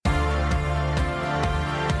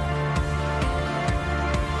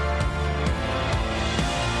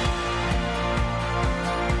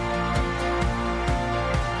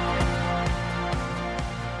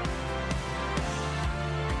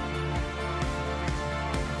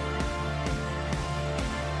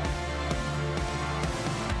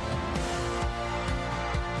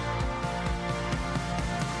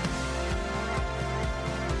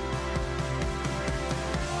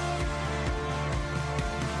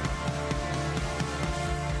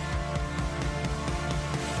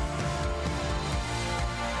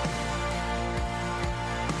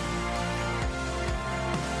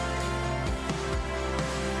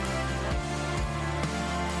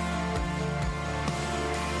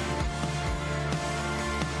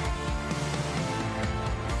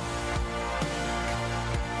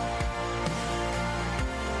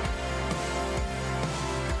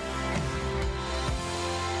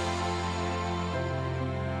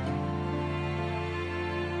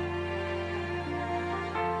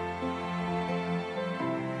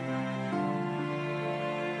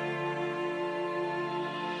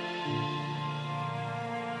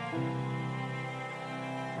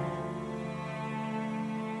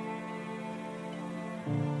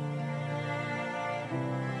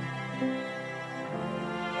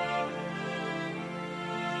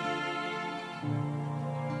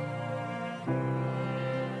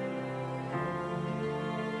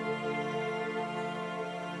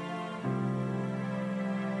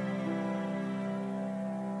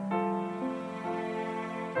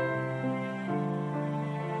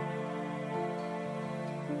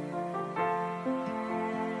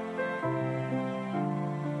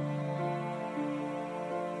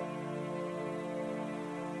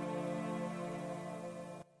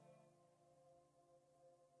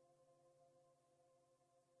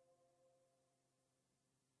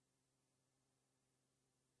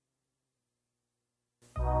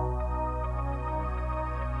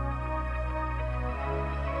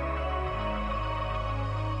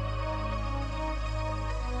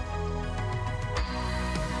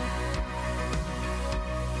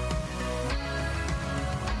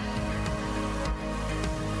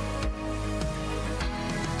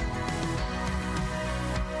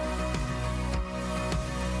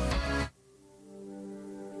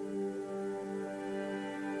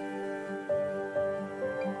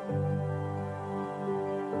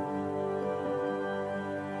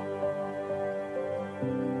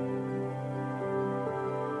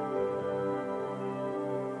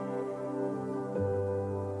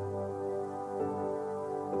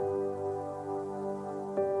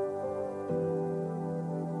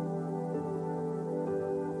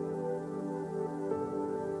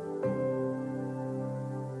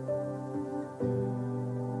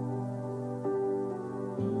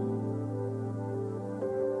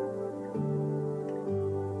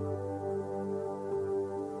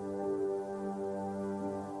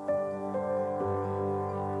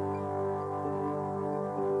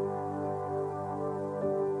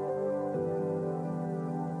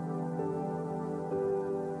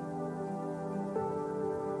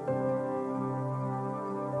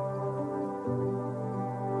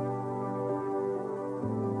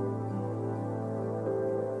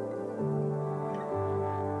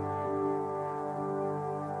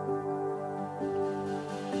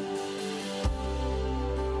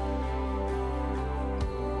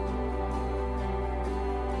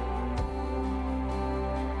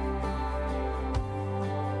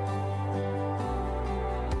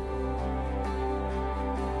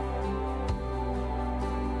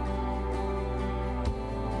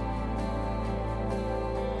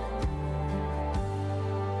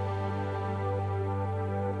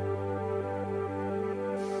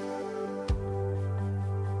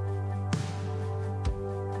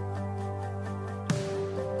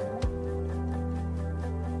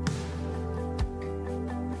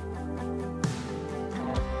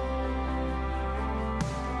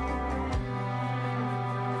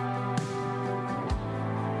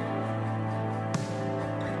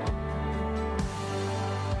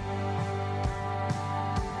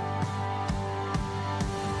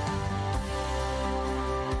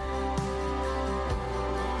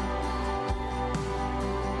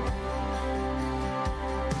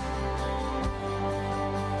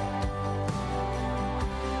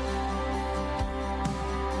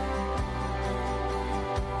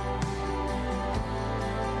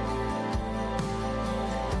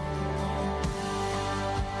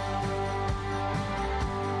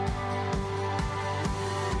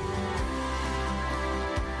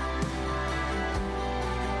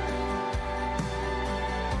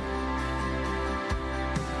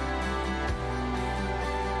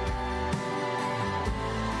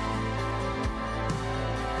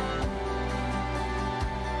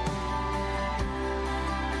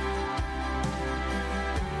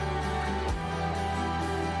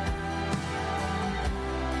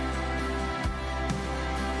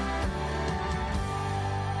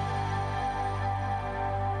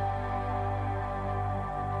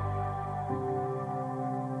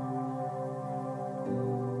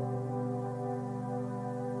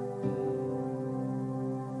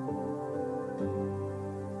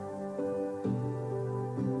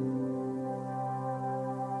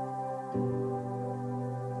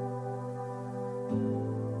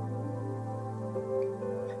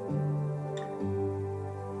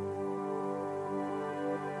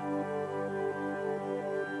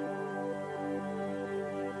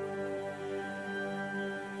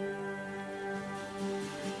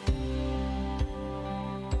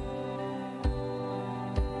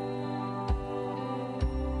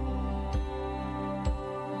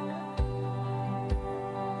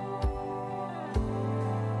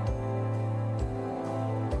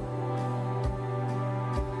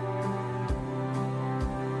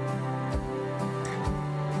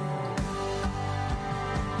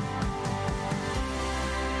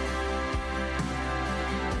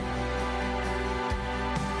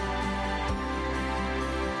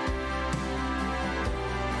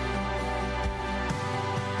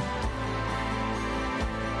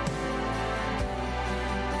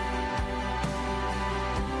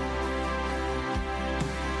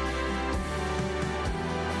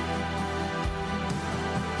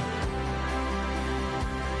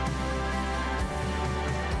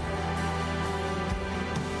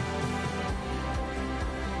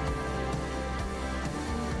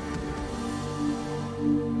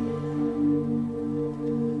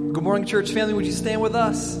Morning, church family, would you stand with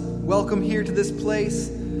us? Welcome here to this place.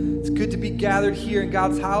 It's good to be gathered here in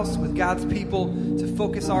God's house with God's people to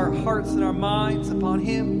focus our hearts and our minds upon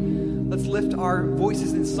Him. Let's lift our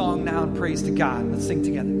voices in song now and praise to God. Let's sing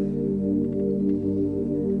together.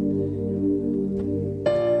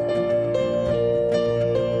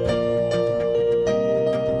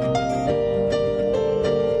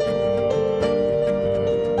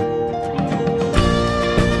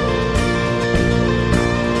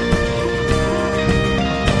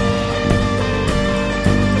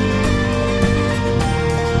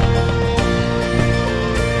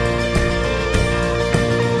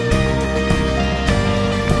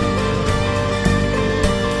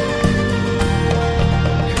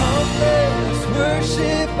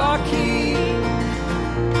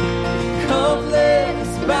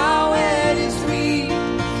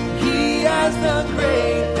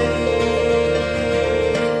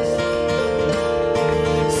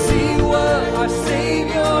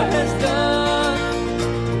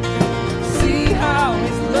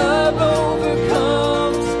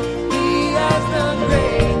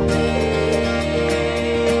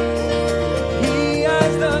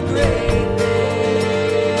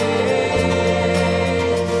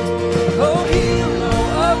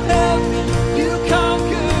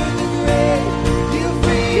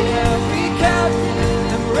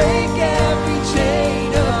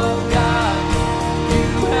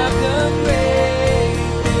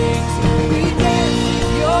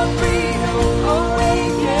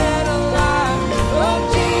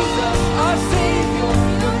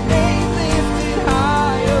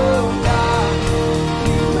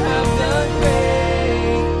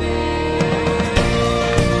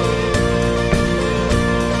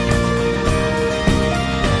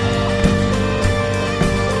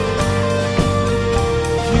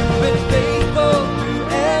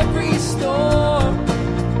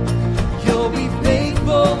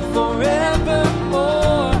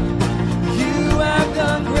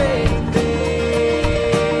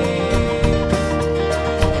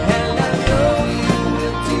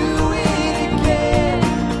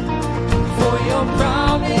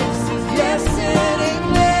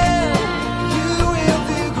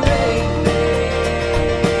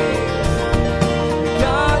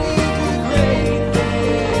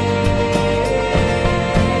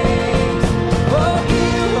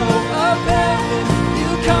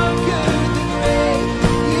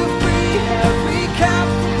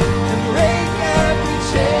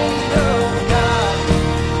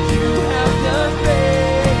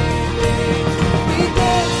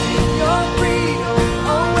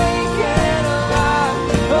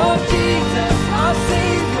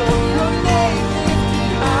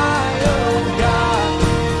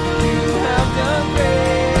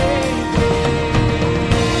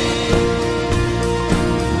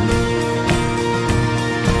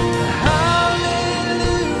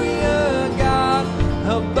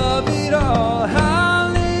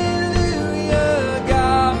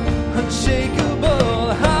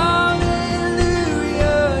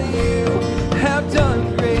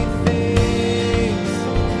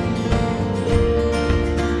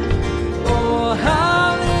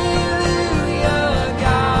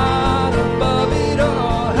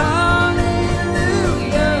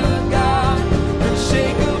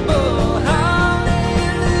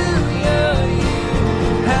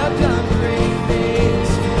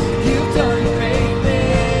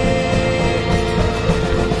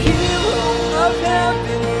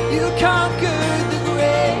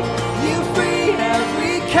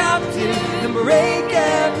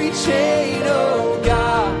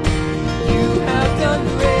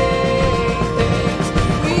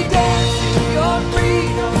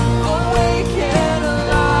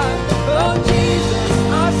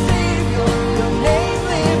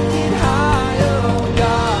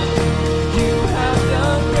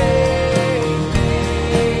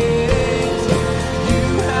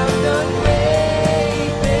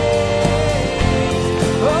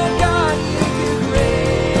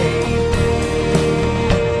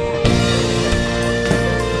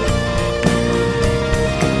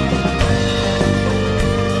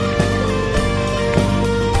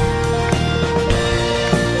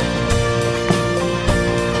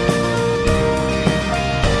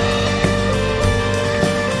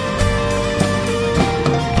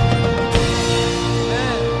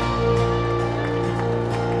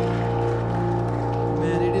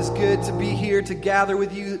 To gather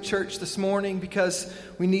with you, church, this morning because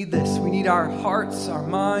we need this. We need our hearts, our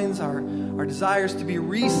minds, our desires to be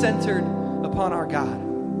recentered upon our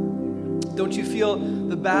God. Don't you feel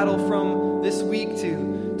the battle from this week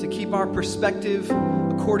to keep our perspective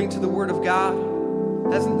according to the Word of God?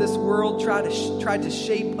 Hasn't this world tried to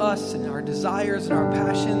shape us and our desires and our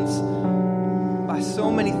passions by so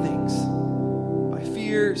many things? By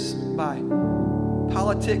fears, by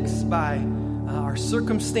politics, by our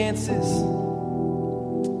circumstances.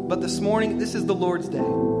 But this morning, this is the Lord's day.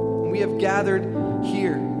 And we have gathered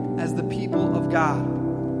here as the people of God.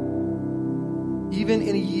 Even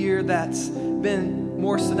in a year that's been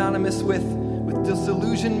more synonymous with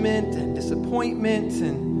disillusionment and disappointment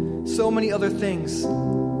and so many other things.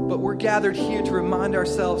 But we're gathered here to remind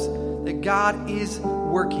ourselves that God is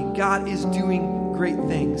working. God is doing great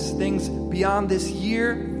things. Things beyond this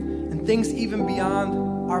year and things even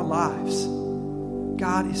beyond our lives.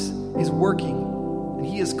 God is working. And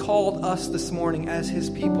He has called us this morning as His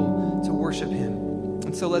people to worship Him.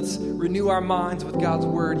 And so let's renew our minds with God's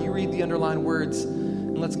word. You read the underlined words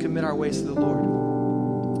and let's commit our ways to the Lord.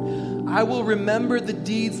 I will remember the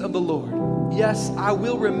deeds of the Lord. Yes, I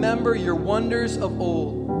will remember your wonders of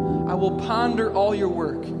old. I will ponder all your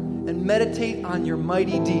work and meditate on your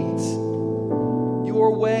mighty deeds.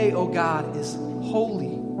 Your way, O God, is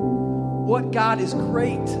holy. What God is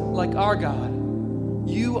great like our God?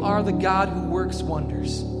 You are the God who works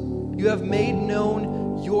wonders. You have made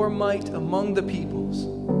known your might among the peoples.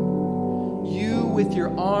 You with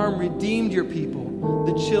your arm redeemed your people,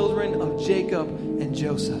 the children of Jacob and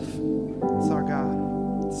Joseph. It's our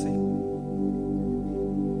God. Let's sing.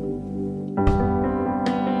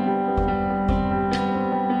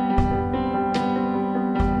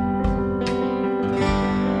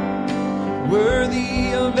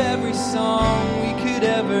 Worthy of every song we could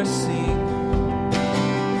ever sing.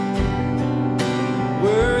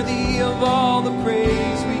 Worthy of all the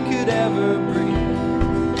praise we could ever bring.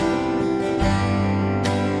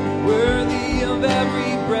 Worthy of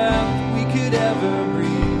every breath we could ever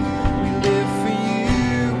breathe.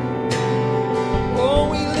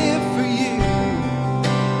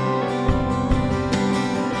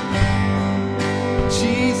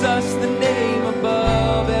 Jesus, the name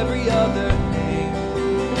above every other name.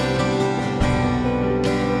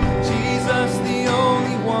 Jesus, the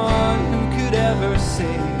only one who could ever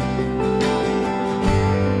save.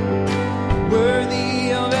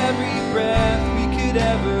 Worthy of every breath we could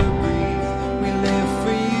ever breathe. We live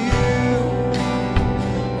for you.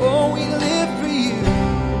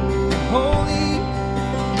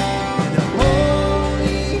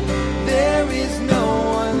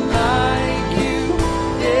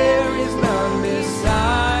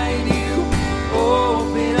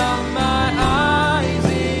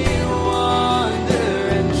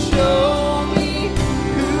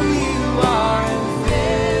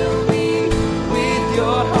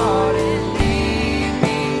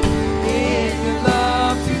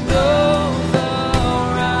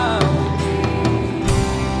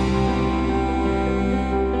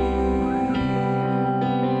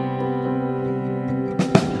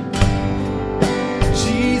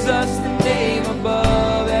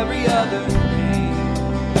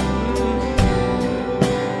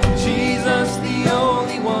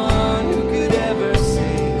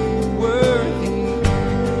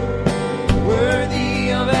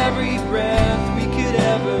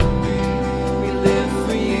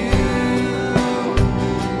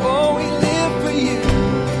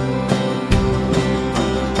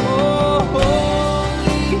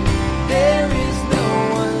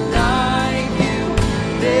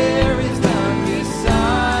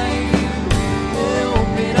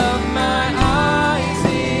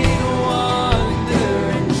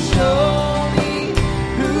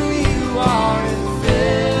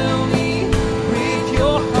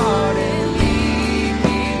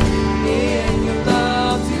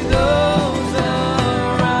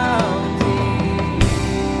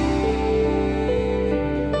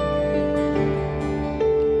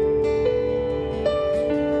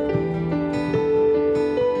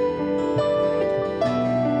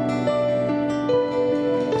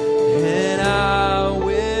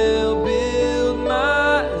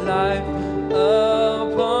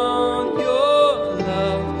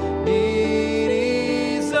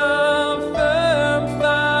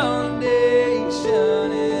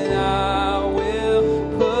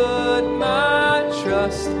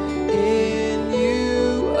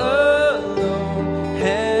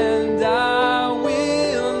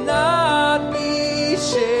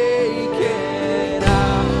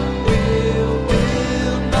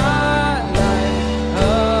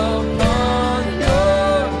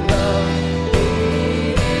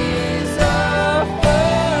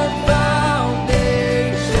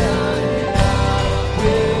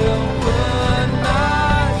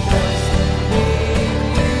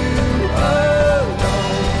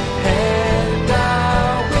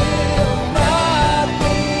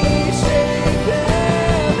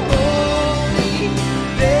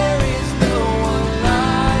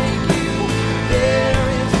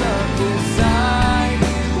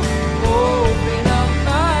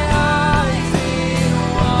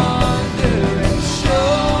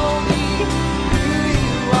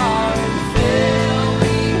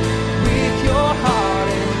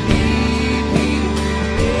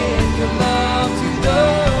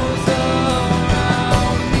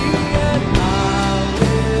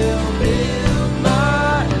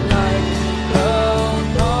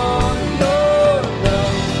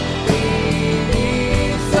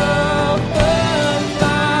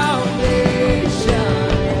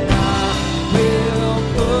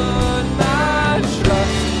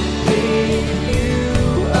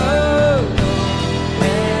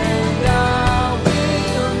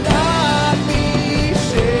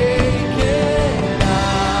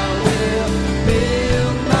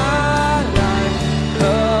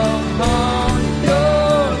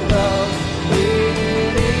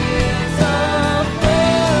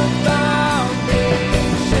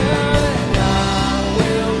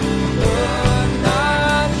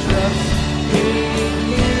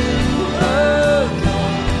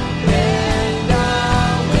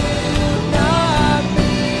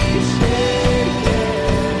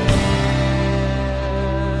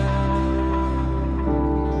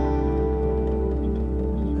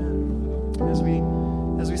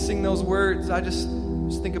 I just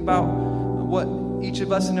think about what each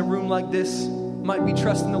of us in a room like this might be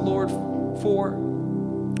trusting the Lord for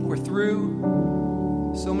or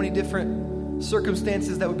through. So many different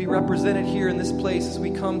circumstances that would be represented here in this place as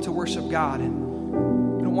we come to worship God.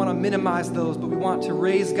 And we don't want to minimize those, but we want to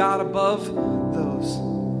raise God above those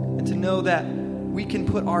and to know that we can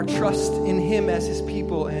put our trust in Him as His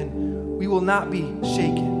people and we will not be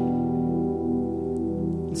shaken.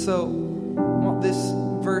 And so I want this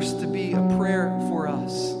verse to be a prayer for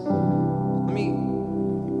us. Let me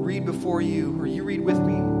read before you, or you read with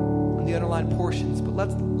me on the underlined portions, but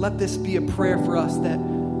let this be a prayer for us that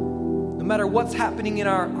no matter what's happening in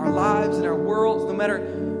our lives, in our worlds, no matter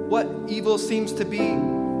what evil seems to be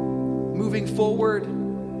moving forward,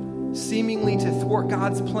 seemingly to thwart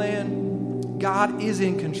God's plan, God is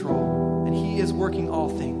in control and He is working all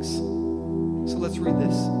things. So let's read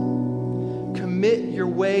this. Commit your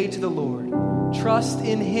way to the Lord. Trust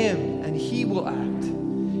in Him and He will act.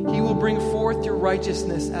 He will bring forth your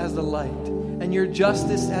righteousness as the light and your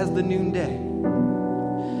justice as the noonday.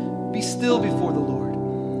 Be still before the Lord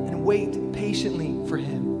and wait patiently for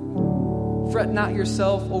Him. Fret not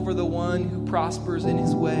yourself over the one who prospers in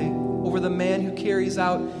his way, over the man who carries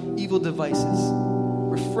out evil devices.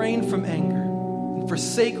 Refrain from anger and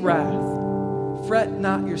forsake wrath. Fret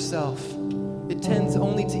not yourself. It tends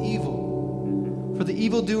only to evil. For the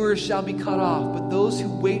evildoers shall be cut off, but those who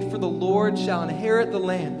wait for the Lord shall inherit the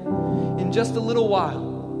land. In just a little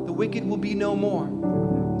while, the wicked will be no more.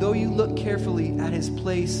 Though you look carefully at his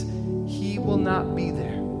place, he will not be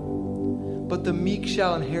there. But the meek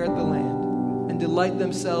shall inherit the land and delight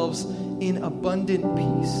themselves in abundant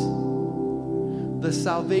peace. The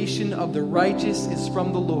salvation of the righteous is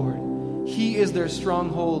from the Lord. He is their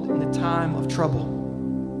stronghold in the time of trouble.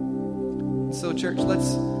 So, church,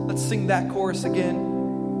 let's sing that chorus again.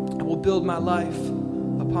 I will build my life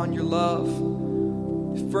upon your love.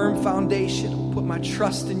 Firm foundation. I will put my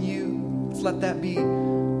trust in you. Let's let that be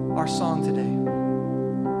our song today.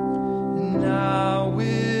 And I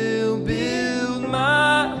will build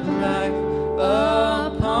my life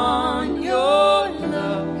upon your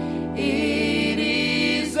love. It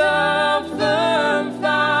is a firm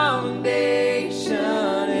foundation,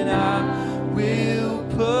 and I will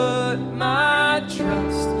put my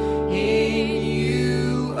trust in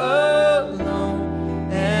you alone,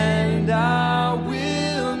 and I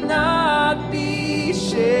will not be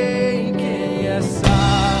shaken. Yes,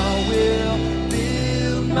 I will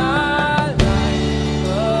build my life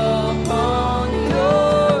upon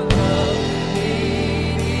your love.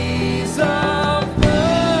 It is a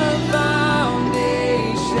firm foundation,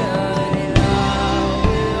 and I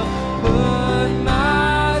will put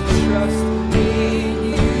my trust in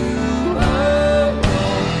you alone,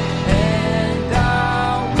 and I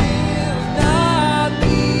will not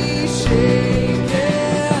be shaken.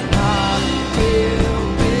 I will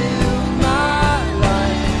build my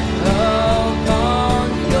life upon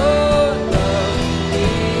your love.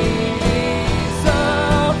 It is a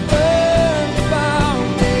firm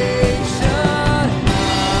foundation. I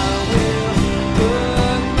will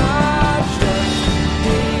put my trust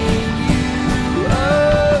in you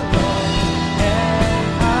alone, and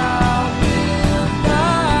I will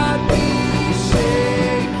not be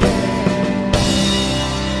shaken.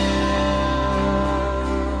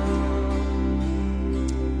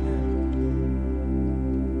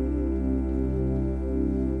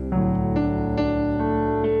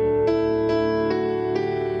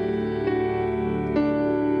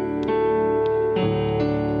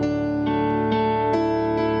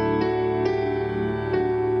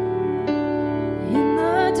 In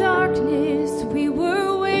the darkness, we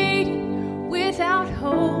were waiting without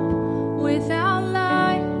hope, without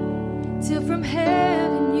light, till from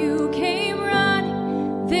heaven you came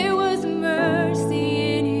running. There was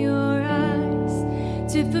mercy in your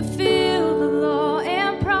eyes to fulfill the law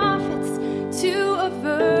and prophets. To a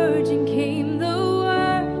virgin came the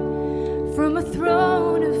word from a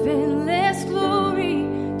throne of endless glory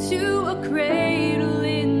to a cradle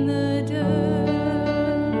in the dirt.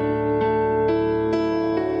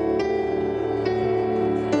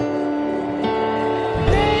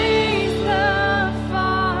 Praise the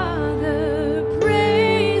Father,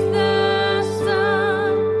 praise the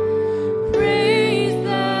Son, praise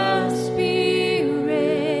the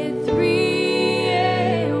Spirit, three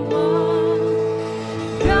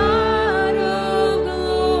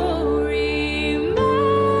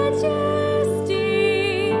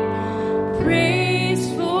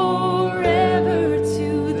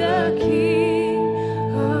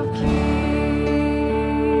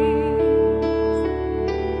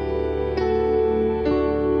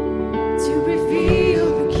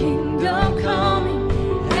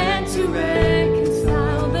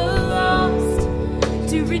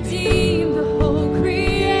to redeem the whole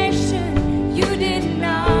creation. You did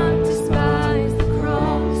not despise the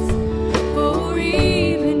cross, for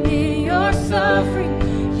even in your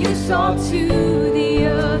suffering, you saw to the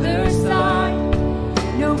other side,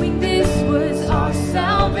 knowing this was our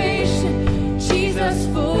salvation. Jesus,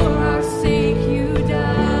 for our sake you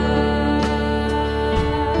died.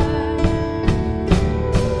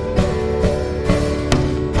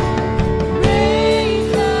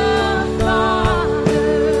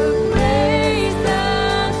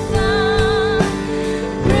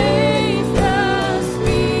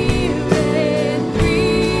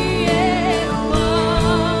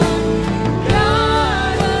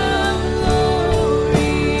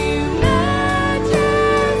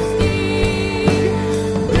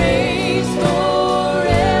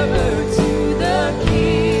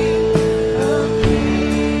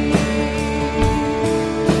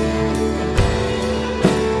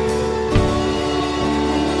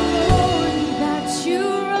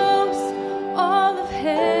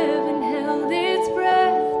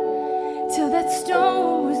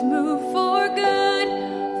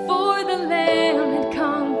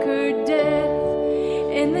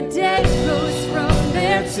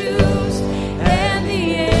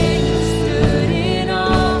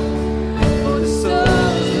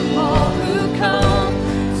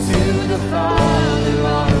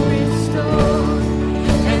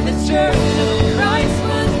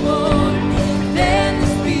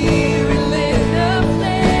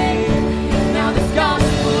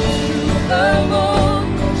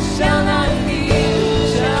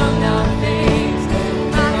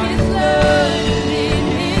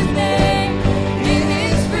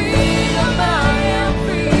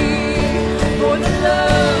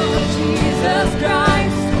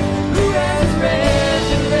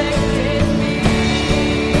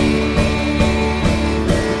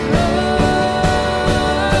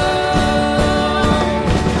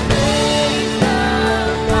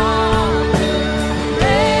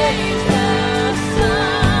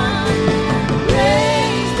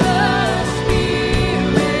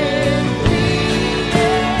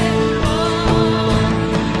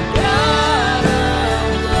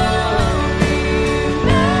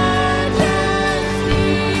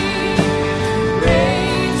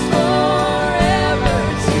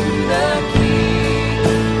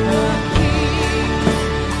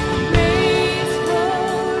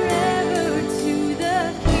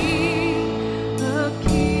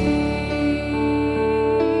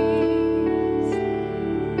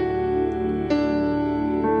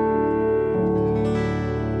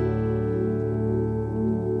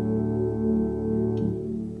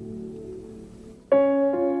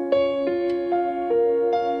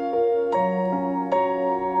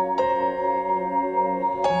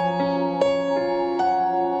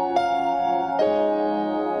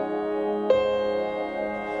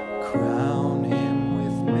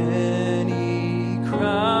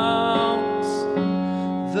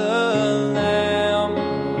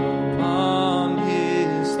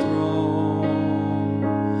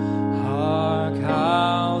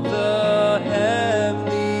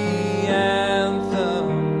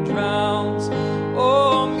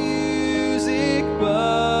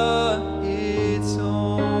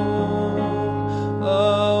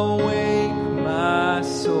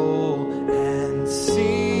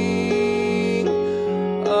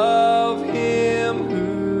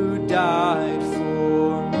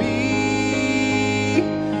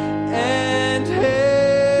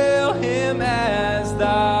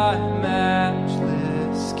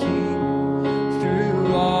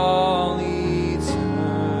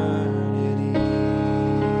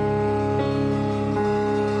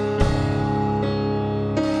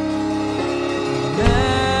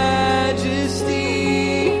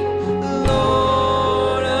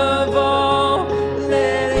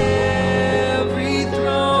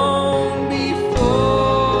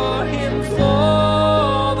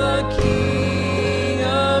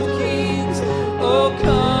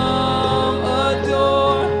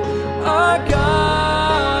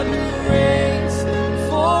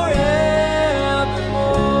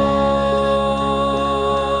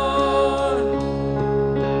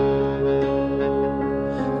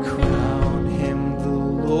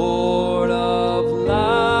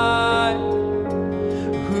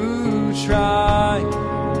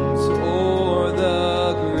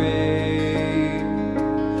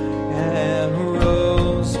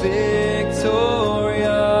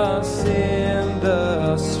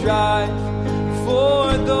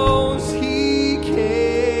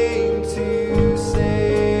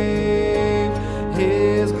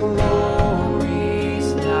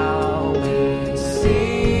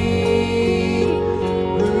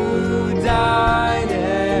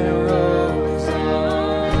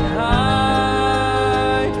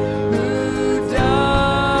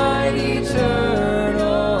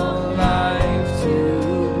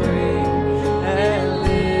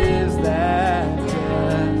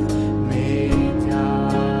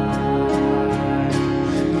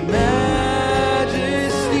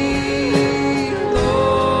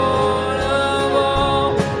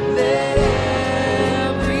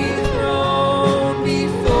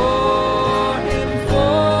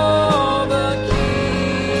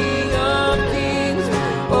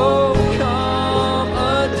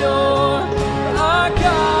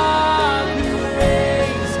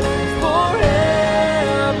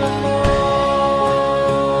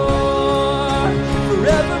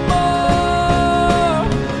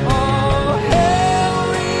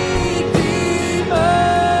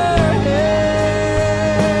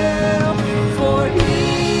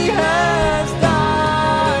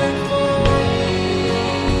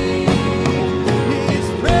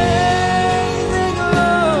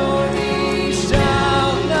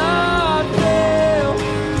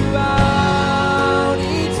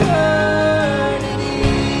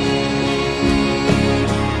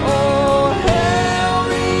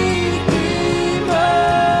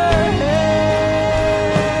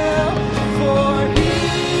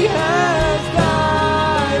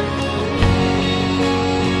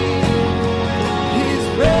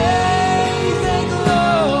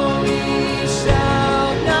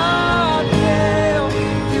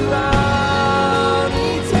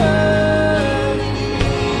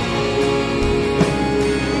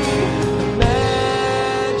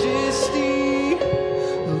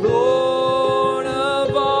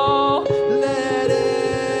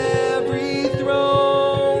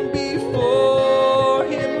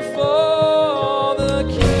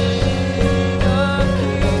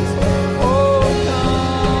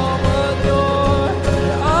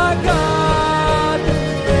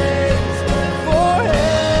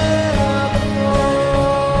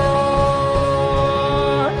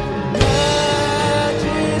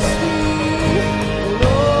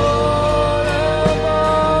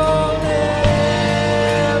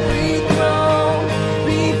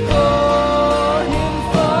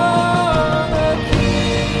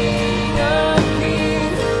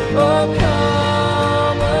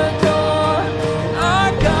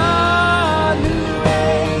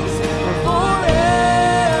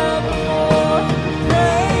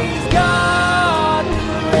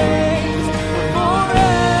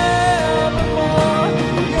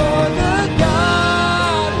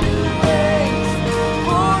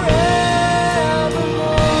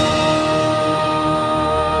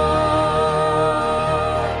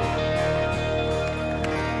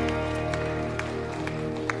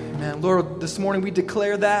 this morning we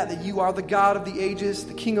declare that you are the God of the ages,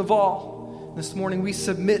 the King of all. This morning we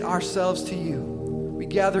submit ourselves to you. We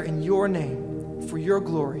gather in your name for your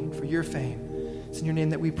glory and for your fame. It's in your name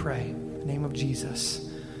that we pray. In the name of Jesus.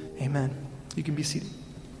 Amen. You can be seated.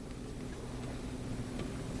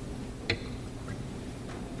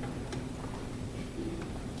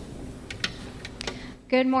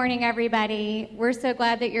 Good morning, everybody. We're so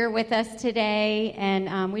glad that you're with us today,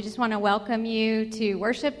 and we just want to welcome you to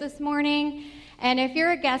worship this morning. And if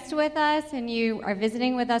you're a guest with us and you are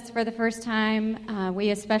visiting with us for the first time, we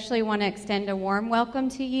especially want to extend a warm welcome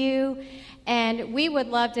to you. And we would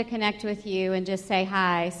love to connect with you and just say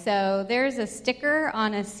hi. So there's a sticker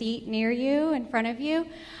on a seat near you, in front of you.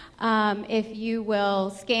 If you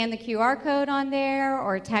will scan the QR code on there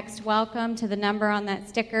or text welcome to the number on that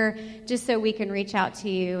sticker, just so we can reach out to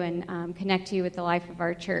you and connect you with the life of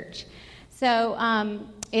our church. So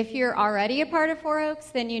if you're already a part of Four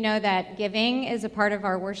Oaks, then you know that giving is a part of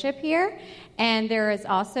our worship here. And there is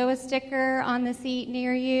also a sticker on the seat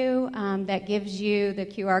near you that gives you the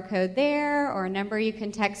QR code there or a number you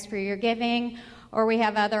can text for your giving. Or we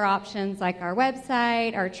have other options like our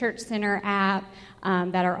website, our Church Center app,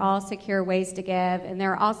 that are all secure ways to give. And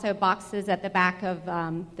there are also boxes at the back of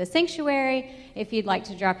the sanctuary if you'd like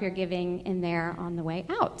to drop your giving in there on the way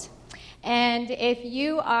out. And if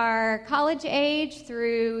you are college age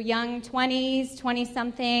through young 20s,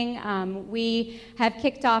 20-something, we have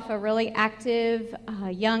kicked off a really active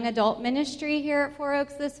young adult ministry here at Four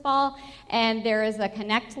Oaks this fall. And there is a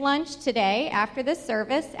Connect lunch today after the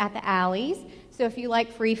service at the Alleys. So if you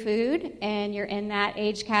like free food and you're in that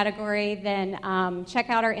age category, then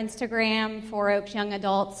check out our Instagram, Four Oaks Young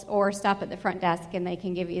Adults, or stop at the front desk and they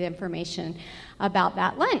can give you the information about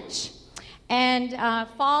that lunch. And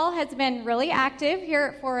fall has been really active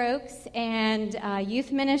here at Four Oaks, and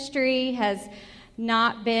youth ministry has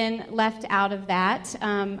not been left out of that.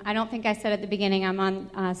 I don't think I said at the beginning I'm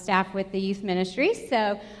on staff with the youth ministry.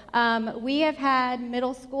 So we have had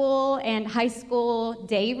middle school and high school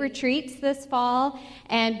day retreats this fall.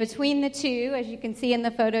 And between the two, as you can see in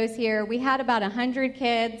the photos here, we had about 100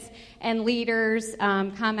 kids and leaders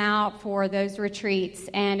come out for those retreats.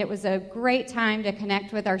 And it was a great time to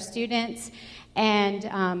connect with our students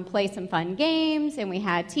and play some fun games, and we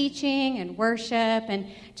had teaching and worship and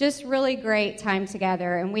just really great time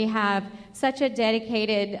together. And we have such a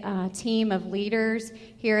dedicated team of leaders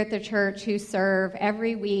here at the church who serve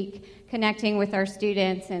every week, connecting with our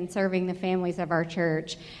students and serving the families of our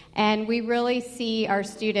church. And we really see our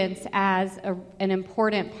students as an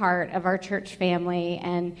important part of our church family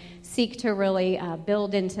and seek to really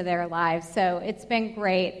build into their lives. So it's been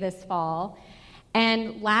great this fall.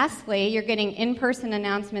 And lastly, you're getting in-person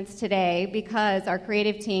announcements today because our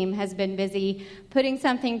creative team has been busy putting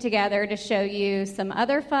something together to show you some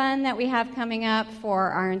other fun that we have coming up for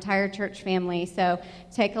our entire church family. So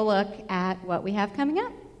take a look at what we have coming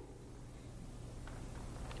up.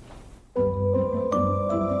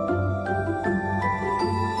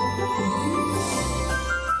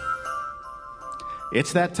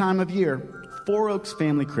 It's that time of year. Four Oaks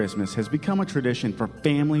Family Christmas has become a tradition for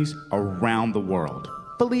families around the world.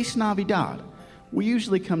 Feliz Navidad. We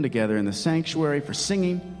usually come together in the sanctuary for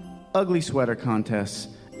singing, ugly sweater contests,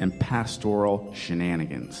 and pastoral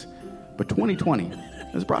shenanigans. But 2020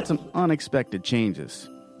 has brought some unexpected changes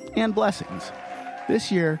and blessings.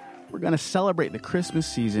 This year, we're going to celebrate the Christmas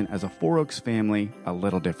season as a Four Oaks family a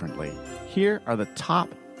little differently. Here are the top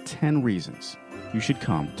 10 reasons you should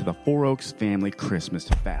come to the Four Oaks Family Christmas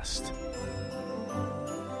Fest.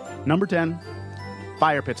 Number 10,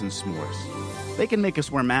 fire pits and s'mores. They can make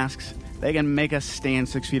us wear masks. They can make us stand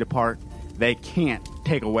 6 feet apart. They can't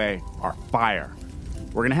take away our fire.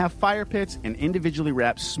 We're going to have fire pits and individually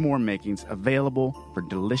wrapped s'more makings available for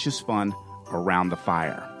delicious fun around the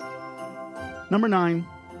fire. Number 9,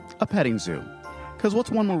 a petting zoo. Because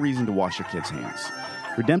what's one more reason to wash your kids' hands?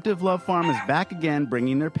 Redemptive Love Farm is back again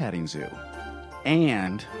bringing their petting zoo.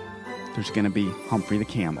 And there's going to be Humphrey the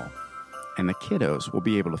Camel. And the kiddos will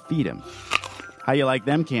be able to feed him. How you like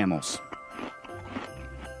them camels?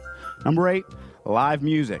 Number 8, live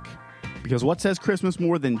music. Because what says Christmas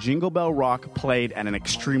more than Jingle Bell Rock played at an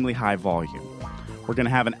extremely high volume? We're going to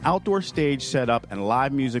have an outdoor stage set up and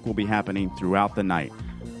live music will be happening throughout the night.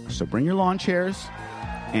 So bring your lawn chairs,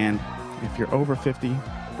 and if you're over 50,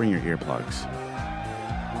 bring your earplugs.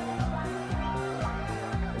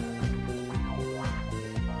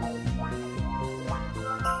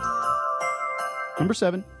 Number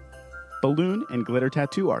 7, balloon and glitter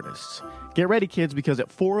tattoo artists. Get ready, kids, because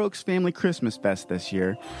at Four Oaks Family Christmas Fest this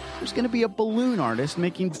year, there's going to be a balloon artist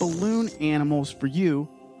making balloon animals for you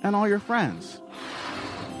and all your friends.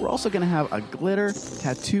 We're also going to have a glitter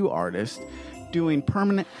tattoo artist doing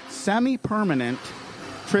permanent, semi-permanent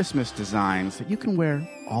Christmas designs that you can wear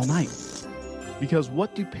all night. Because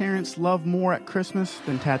what do parents love more at Christmas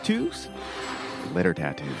than tattoos? Glitter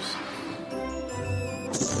tattoos.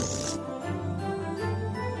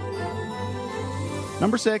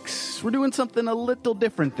 Number 6, we're doing something a little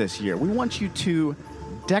different this year. We want you to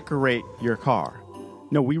decorate your car.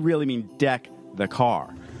 No, we really mean deck the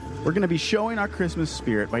car. We're going to be showing our Christmas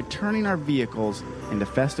spirit by turning our vehicles into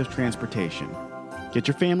festive transportation. Get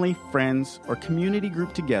your family, friends, or community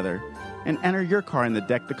group together and enter your car in the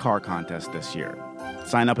Deck the Car contest this year.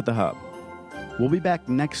 Sign up at the Hub. We'll be back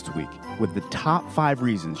next week with the top 5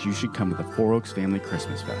 reasons you should come to the Four Oaks Family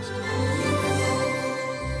Christmas Fest.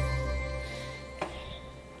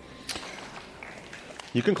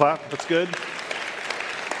 You can clap. That's good.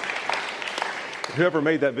 Whoever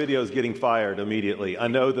made that video is getting fired immediately. I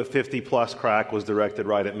know the 50-plus crack was directed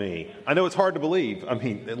right at me. I know it's hard to believe. I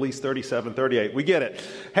mean, at least 37, 38. We get it.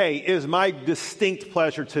 Hey, it is my distinct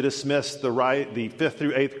pleasure to dismiss the 5th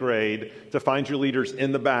through 8th grade, to find your leaders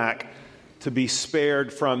in the back, to be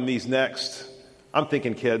spared from these next, I'm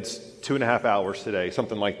thinking kids, 2.5 hours today,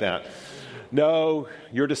 something like that. No,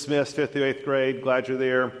 you're dismissed, 5th through 8th grade. Glad you're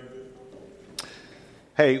there.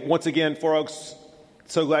 Hey, once again, Four Oaks,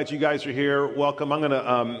 so glad you guys are here. Welcome. Let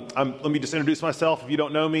me just introduce myself. If you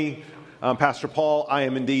don't know me, I'm Pastor Paul. I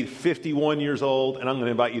am indeed 51 years old, and I'm going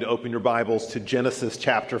to invite you to open your Bibles to Genesis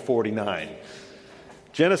chapter 49.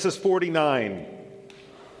 Genesis 49.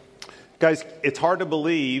 Guys, it's hard to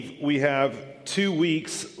believe we have 2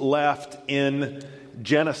 weeks left in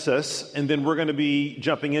Genesis, and then we're going to be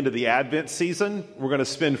jumping into the Advent season. We're going to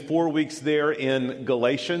spend 4 weeks there in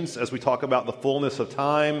Galatians as we talk about the fullness of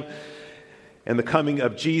time and the coming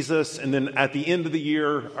of Jesus. And then at the end of the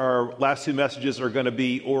year, our last 2 messages are going to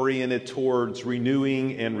be oriented towards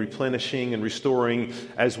renewing and replenishing and restoring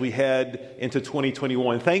as we head into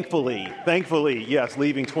 2021. Thankfully, yes,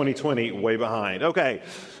 leaving 2020 way behind. Okay,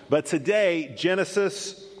 but today,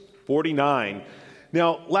 Genesis 49.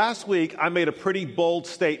 Now, last week, I made a pretty bold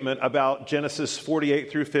statement about Genesis 48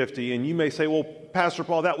 through 50, and you may say, well, Pastor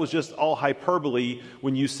Paul, that was just all hyperbole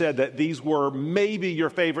when you said that these were maybe your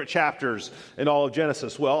favorite chapters in all of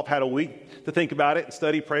Genesis. Well, I've had a week to think about it,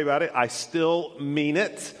 study, pray about it. I still mean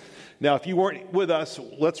it. Now, if you weren't with us,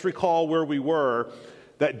 let's recall where we were,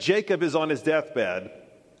 that Jacob is on his deathbed,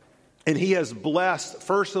 and he has blessed,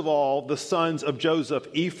 first of all, the sons of Joseph,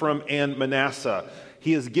 Ephraim and Manasseh.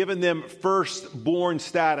 He has given them firstborn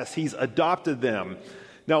status. He's adopted them.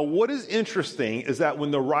 Now, what is interesting is that when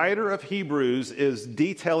the writer of Hebrews is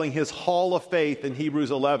detailing his hall of faith in Hebrews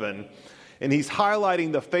 11, and he's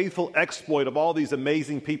highlighting the faithful exploit of all these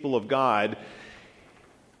amazing people of God,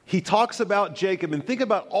 he talks about Jacob, and think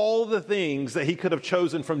about all the things that he could have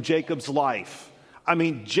chosen from Jacob's life. I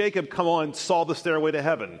mean, Jacob, come on, saw the stairway to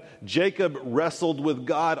heaven. Jacob wrestled with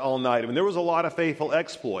God all night. I mean, there was a lot of faithful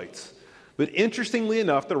exploits. But interestingly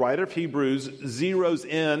enough, the writer of Hebrews zeroes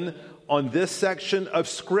in on this section of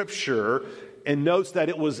Scripture and notes that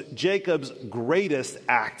it was Jacob's greatest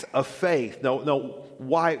act of faith. Now,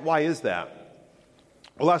 why is that?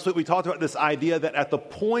 Well, last week we talked about this idea that at the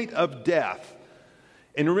point of death,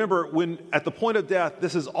 and remember, when at the point of death,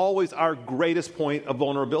 this is always our greatest point of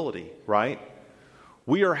vulnerability, right?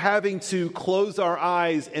 We are having to close our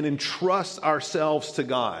eyes and entrust ourselves to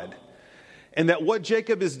God. And that what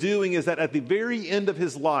Jacob is doing is that at the very end of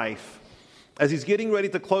his life, as he's getting ready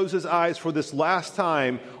to close his eyes for this last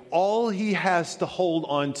time, all he has to hold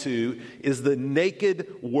on to is the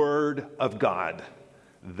naked word of God.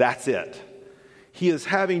 That's it. He is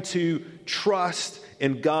having to trust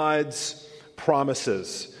in God's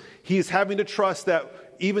promises. He is having to trust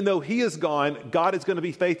that even though he is gone, God is going to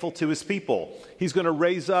be faithful to his people. He's going to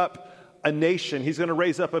raise up a nation. He's going to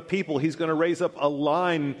raise up a people. He's going to raise up a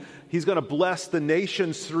line. He's going to bless the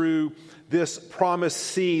nations through this promised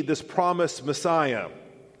seed, this promised Messiah.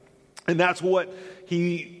 And that's what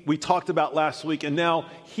we talked about last week. And now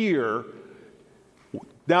here,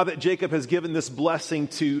 now that Jacob has given this blessing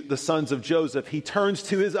to the sons of Joseph, he turns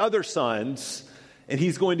to his other sons and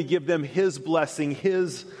he's going to give them his blessing,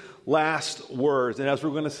 his last words. And as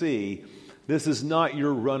we're going to see, this is not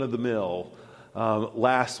your run-of-the-mill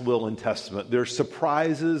last will and testament. There's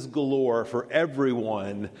surprises galore for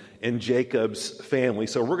everyone in Jacob's family.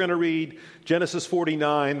 So we're going to read Genesis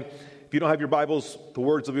 49. If you don't have your Bibles, the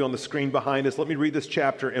words will be on the screen behind us. Let me read this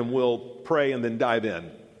chapter and we'll pray and then dive in.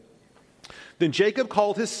 Then Jacob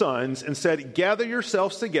called his sons and said, "Gather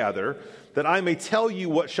yourselves together, that I may tell you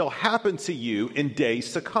what shall happen to you in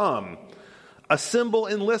days to come. Assemble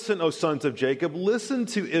and listen, O sons of Jacob. Listen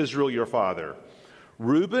to Israel your father.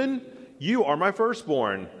 Reuben, you are my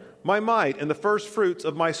firstborn, my might and the first fruits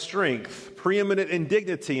of my strength, preeminent in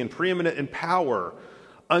dignity and preeminent in power.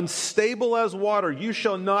 Unstable as water, you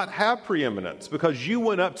shall not have preeminence, because you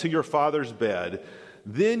went up to your father's bed.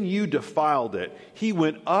 Then you defiled it. He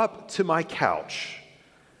went up to my couch.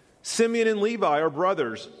 Simeon and Levi are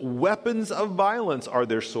brothers. Weapons of violence are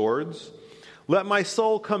their swords. Let my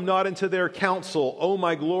soul come not into their counsel. O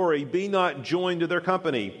my glory, be not joined to their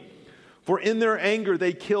company. For in their anger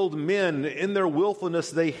they killed men. In their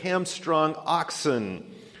willfulness they hamstrung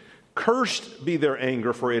oxen. Cursed be their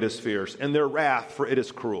anger, for it is fierce, and their wrath, for it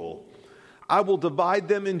is cruel. I will divide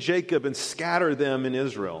them in Jacob and scatter them in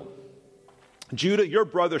Israel. Judah, your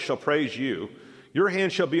brother shall praise you. Your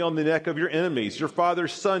hand shall be on the neck of your enemies. Your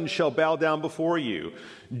father's son shall bow down before you.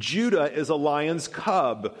 Judah is a lion's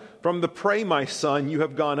cub. From the prey, my son, you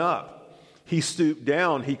have gone up. He stooped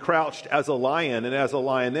down. He crouched as a lion and as a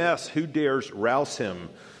lioness. Who dares rouse him?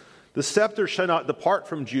 The scepter shall not depart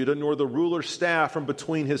from Judah, nor the ruler's staff from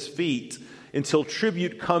between his feet, until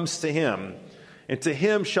tribute comes to him. And to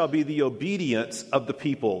him shall be the obedience of the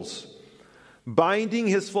peoples. Binding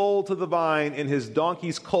his foal to the vine and his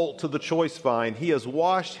donkey's colt to the choice vine, he has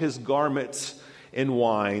washed his garments in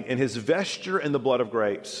wine and his vesture in the blood of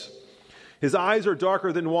grapes. His eyes are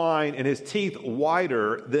darker than wine and his teeth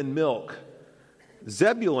whiter than milk.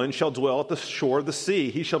 Zebulun shall dwell at the shore of the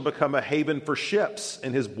sea. He shall become a haven for ships,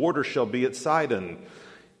 and his border shall be at Sidon.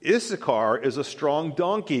 Issachar is a strong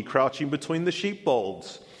donkey crouching between the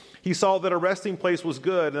sheepfolds. He saw that a resting place was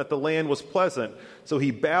good and that the land was pleasant, so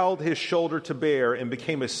he bowed his shoulder to bear and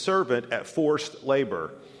became a servant at forced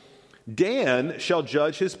labor. Dan shall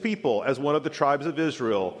judge his people as one of the tribes of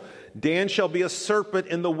Israel. Dan shall be a serpent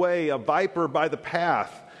in the way, a viper by the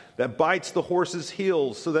path, that bites the horse's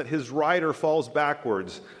heels so that his rider falls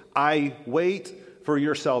backwards. I wait for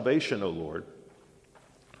your salvation, O Lord.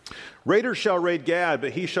 Raiders shall raid Gad,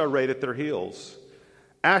 but he shall raid at their heels.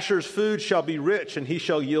 Asher's food shall be rich, and he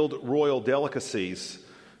shall yield royal delicacies.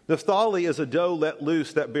 Naphtali is a doe let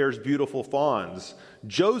loose that bears beautiful fawns.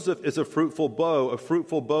 Joseph is a fruitful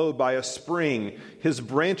bow by a spring. His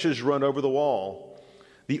branches run over the wall.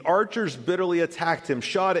 The archers bitterly attacked him,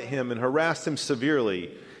 shot at him, and harassed him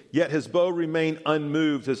severely. Yet his bow remained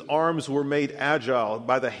unmoved. His arms were made agile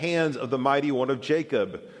by the hands of the mighty one of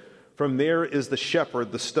Jacob. From there is the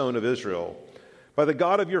shepherd, the stone of Israel. By the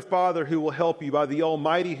God of your father who will help you, by the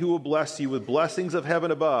Almighty who will bless you with blessings of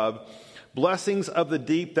heaven above, blessings of the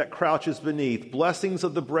deep that crouches beneath, blessings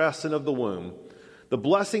of the breast and of the womb. The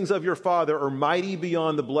blessings of your father are mighty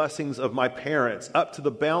beyond the blessings of my parents, up to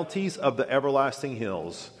the bounties of the everlasting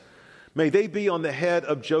hills. May they be on the head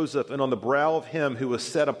of Joseph and on the brow of him who was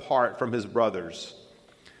set apart from his brothers.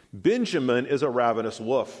 Benjamin is a ravenous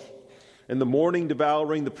wolf, in the morning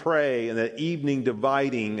devouring the prey, and at evening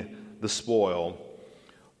dividing the spoil.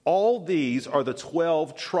 All these are the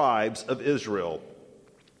 12 tribes of Israel.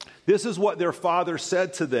 This is what their father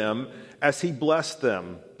said to them as he blessed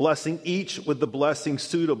them, blessing each with the blessing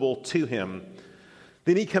suitable to him.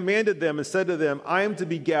 Then he commanded them and said to them, I am to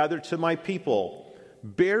be gathered to my people.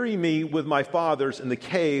 Bury me with my fathers in the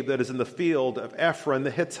cave that is in the field of Ephron the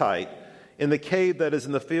Hittite, in the cave that is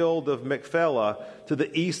in the field of Machpelah, to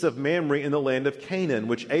the east of Mamre in the land of Canaan,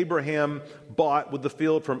 which Abraham bought with the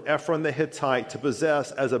field from Ephron the Hittite to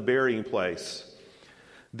possess as a burying place.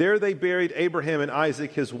 There they buried Abraham and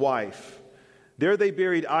Isaac his wife. There they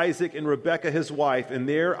buried Isaac and Rebekah his wife, and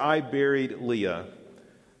there I buried Leah.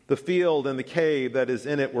 The field and the cave that is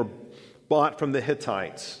in it were bought from the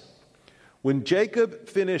Hittites. When Jacob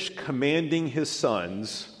finished commanding his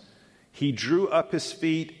sons, he drew up his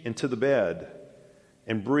feet into the bed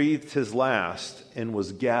and breathed his last and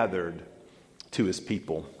was gathered to his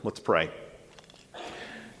people. Let's pray.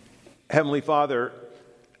 Heavenly Father,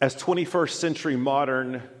 as 21st century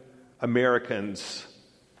modern Americans,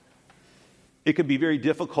 it can be very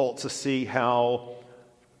difficult to see how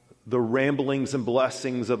the ramblings and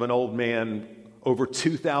blessings of an old man over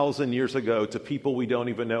 2,000 years ago to people we don't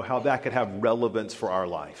even know, how that could have relevance for our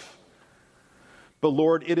life. But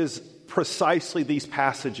Lord, it is precisely these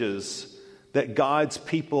passages that God's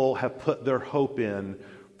people have put their hope in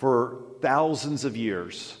for thousands of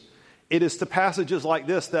years. It is to passages like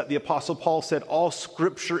this that the Apostle Paul said, all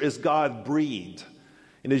Scripture is God-breathed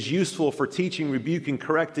and is useful for teaching, rebuking,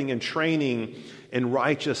 correcting, and training in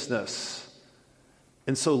righteousness.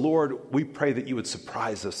 And so, Lord, we pray that you would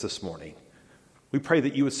surprise us this morning. We pray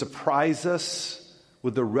that you would surprise us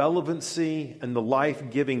with the relevancy and the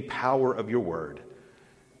life-giving power of your word.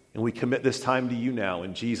 And we commit this time to you now.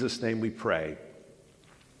 In Jesus' name we pray.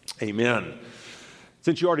 Amen.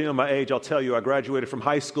 Since you already know my age, I'll tell you I graduated from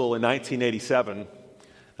high school in 1987.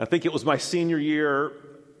 I think it was my senior year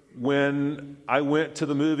when I went to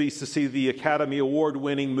the movies to see the Academy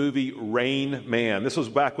Award-winning movie Rain Man. This was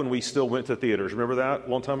back when we still went to theaters. Remember that? A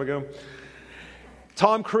long time ago?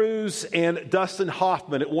 Tom Cruise and Dustin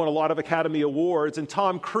Hoffman, it won a lot of Academy Awards, and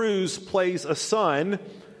Tom Cruise plays a son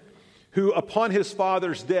who, upon his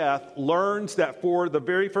father's death, learns that for the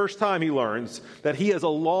very first time he learns that he has a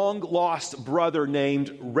long-lost brother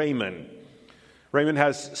named Raymond. Raymond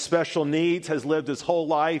has special needs, has lived his whole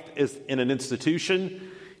life in an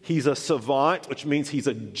institution. He's a savant, which means he's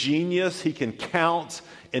a genius. He can count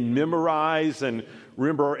and memorize and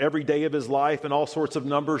remember every day of his life and all sorts of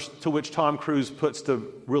numbers, to which Tom Cruise puts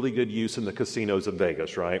to really good use in the casinos of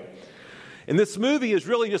Vegas, right? And this movie is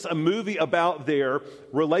really just a movie about their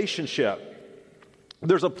relationship.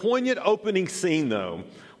 There's a poignant opening scene, though,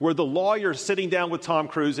 where the lawyer is sitting down with Tom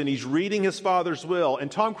Cruise and he's reading his father's will. And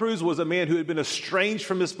Tom Cruise was a man who had been estranged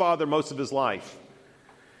from his father most of his life.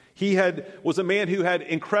 He was a man who had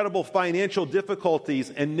incredible financial difficulties,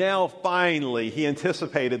 and now finally he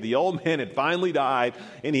anticipated, the old man had finally died,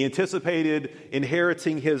 and he anticipated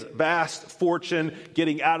inheriting his vast fortune,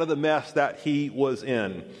 getting out of the mess that he was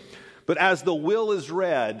in. But as the will is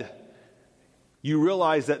read, you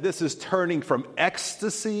realize that this is turning from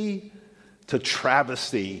ecstasy to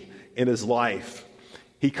travesty in his life.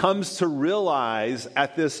 He comes to realize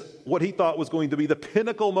at this, what he thought was going to be the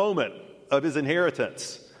pinnacle moment of his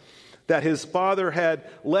inheritance, that his father had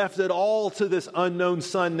left it all to this unknown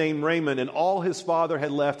son named Raymond, and all his father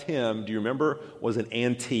had left him, do you remember, was an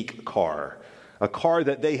antique car. A car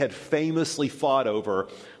that they had famously fought over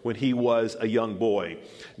when he was a young boy.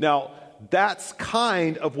 Now, that's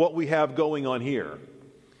kind of what we have going on here.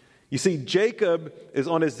 You see, Jacob is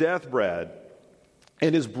on his deathbed,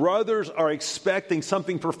 and his brothers are expecting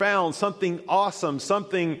something profound, something awesome,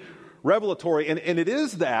 something revelatory. And it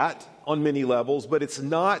is that on many levels, but it's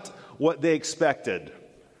not what they expected.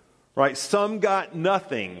 Right? Some got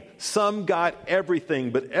nothing, some got everything,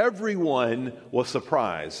 but everyone was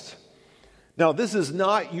surprised. Now, this is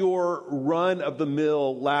not your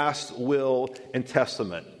run-of-the-mill last will and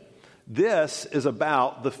testament. This is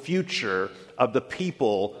about the future of the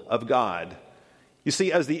people of God. You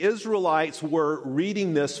see, as the Israelites were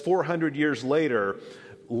reading this 400 years later,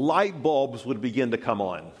 light bulbs would begin to come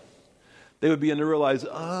on. They would begin to realize,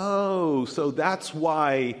 oh, so that's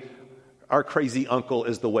why our crazy uncle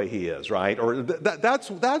is the way he is, right? Or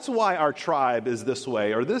that's why our tribe is this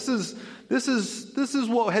way. Or this is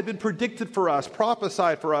what had been predicted for us,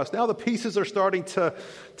 prophesied for us. Now the pieces are starting to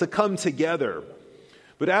come together.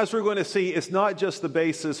 But as we're going to see, it's not just the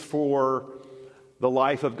basis for the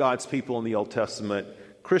life of God's people in the Old Testament.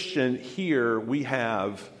 Christian, here we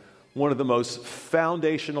have one of the most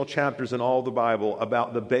foundational chapters in all of the Bible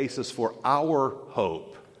about the basis for our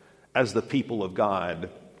hope as the people of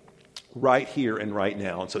God right here and right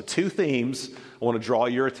now. And so 2 themes I want to draw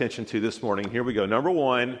your attention to this morning. Here we go. Number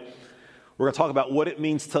 1, we're going to talk about what it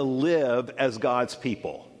means to live as God's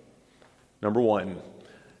people. Number 1.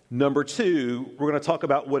 Number 2, we're going to talk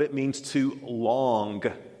about what it means to long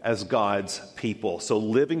as God's people. So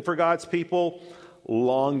living for God's people,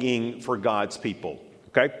 longing for God's people.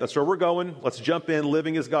 Okay, that's where we're going. Let's jump in,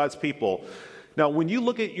 living as God's people. Now, when you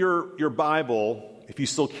look at your Bible, if you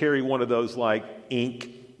still carry one of those like ink,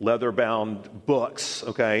 leather-bound books,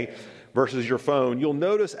 okay, versus your phone, you'll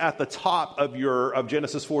notice at the top of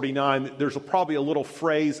Genesis 49, there's probably a little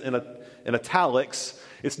phrase in italics.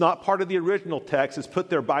 It's not part of the original text. It's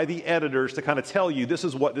put there by the editors to kind of tell you this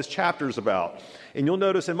is what this chapter is about. And you'll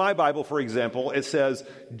notice in my Bible, for example, it says,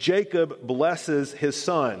 Jacob blesses his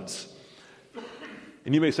sons.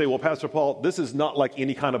 And you may say, well, Pastor Paul, this is not like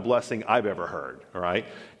any kind of blessing I've ever heard, all right?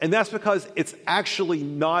 And that's because it's actually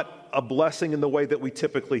not a blessing in the way that we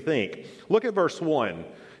typically think. Look at verse 1.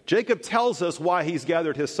 Jacob tells us why he's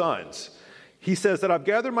gathered his sons. He says that I've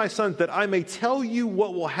gathered my sons that I may tell you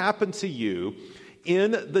what will happen to you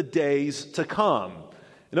in the days to come.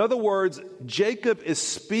 In other words, Jacob is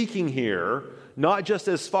speaking here not just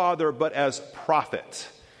as father, but as prophet.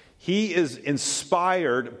 He is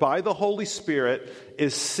inspired by the Holy Spirit,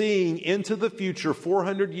 is seeing into the future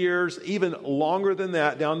 400 years, even longer than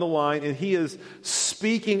that down the line, and he is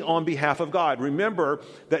speaking on behalf of God. Remember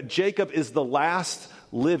that Jacob is the last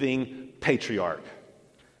living patriarch.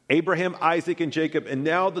 Abraham, Isaac, and Jacob, and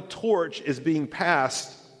now the torch is being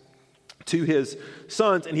passed to his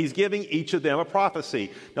sons, and he's giving each of them a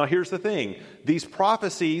prophecy. Now here's the thing. These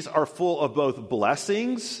prophecies are full of both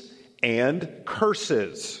blessings and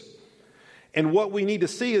curses. And what we need to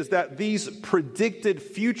see is that these predicted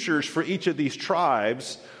futures for each of these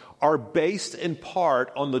tribes are based in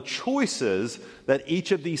part on the choices that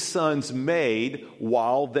each of these sons made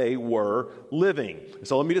while they were living.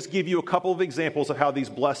 So let me just give you a couple of examples of how these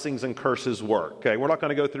blessings and curses work. Okay, we're not going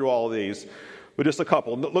to go through all of these, but just a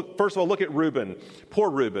couple. Look, first of all, look at Reuben.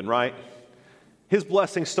 Poor Reuben, right? His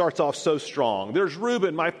blessing starts off so strong. There's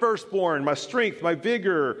Reuben, my firstborn, my strength, my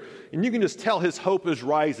vigor. And you can just tell his hope is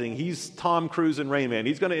rising. He's Tom Cruise in Rain Man.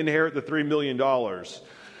 He's going to inherit the $3 million.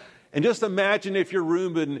 And just imagine if you're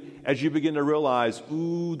Reuben as you begin to realize,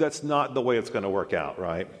 ooh, that's not the way it's going to work out,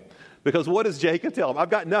 right? Because what does Jacob tell him? I've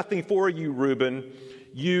got nothing for you, Reuben.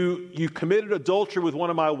 You committed adultery with one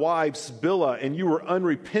of my wives, Bilhah, and you were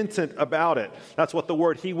unrepentant about it. That's what the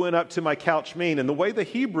word "he went up to my couch" mean. And the way the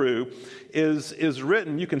Hebrew is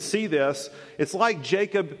written, you can see this. It's like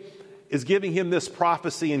Jacob is giving him this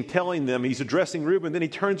prophecy and telling them, he's addressing Reuben, then he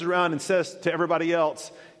turns around and says to everybody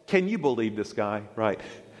else, can you believe this guy? Right?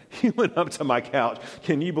 He went up to my couch.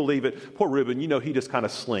 Can you believe it? Poor Reuben, he just kind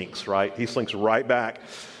of slinks, right? He slinks right back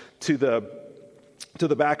to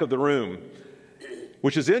the back of the room,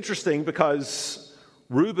 which is interesting because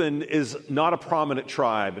Reuben is not a prominent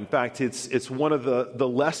tribe. In fact, it's one of the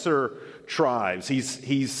lesser tribes.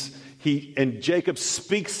 And Jacob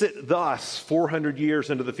speaks it thus 400 years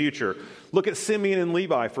into the future. Look at Simeon and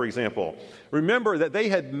Levi, for example. Remember that they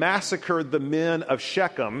had massacred the men of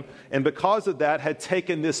Shechem, and because of that had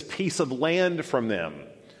taken this piece of land from them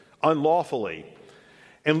unlawfully.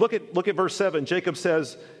 And look at verse 7. Jacob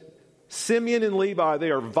says, Simeon and Levi,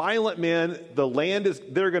 they are violent men. The land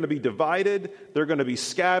they're going to be divided. They're going to be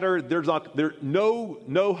scattered. There's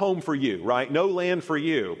no home for you, right? No land for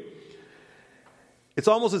you. It's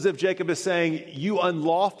almost as if Jacob is saying, you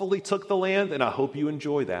unlawfully took the land, and I hope you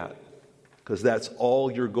enjoy that, because that's all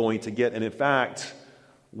you're going to get. And in fact,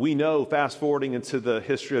 we know, fast forwarding into the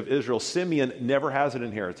history of Israel, Simeon never has an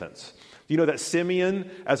inheritance. Do you know that Simeon,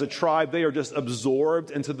 as a tribe, they are just absorbed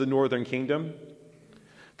into the northern kingdom?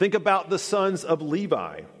 Think about the sons of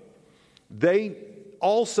Levi. They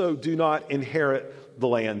also do not inherit the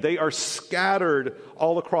land. They are scattered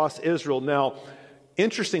all across Israel. Now,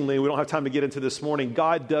 interestingly, we don't have time to get into this morning,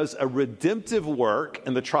 God does a redemptive work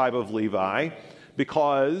in the tribe of Levi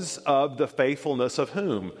because of the faithfulness of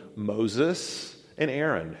whom? Moses and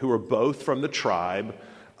Aaron, who are both from the tribe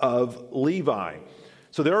of Levi.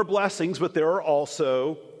 So there are blessings, but there are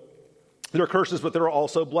curses, but there are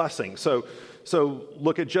also blessings. So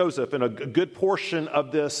look at Joseph, and a good portion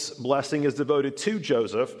of this blessing is devoted to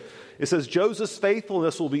Joseph. It says, Joseph's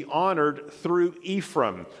faithfulness will be honored through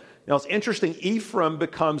Ephraim. Now, it's interesting, Ephraim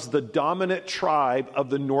becomes the dominant tribe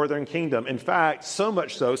of the northern kingdom. In fact, so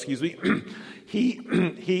much so,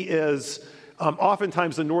 he is,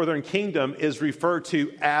 oftentimes the northern kingdom is referred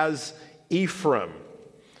to as Ephraim.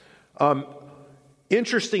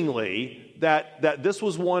 Interestingly, that this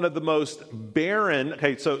was one of the most barren,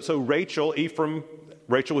 so Rachel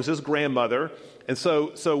was his grandmother, and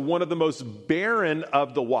so one of the most barren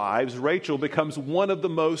of the wives, Rachel, becomes one of the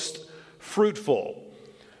most fruitful.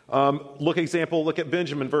 Look at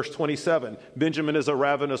Benjamin, verse 27. Benjamin is a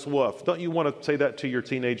ravenous wolf. Don't you want to say that to your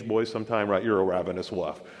teenage boys sometime, right? You're a ravenous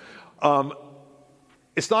wolf.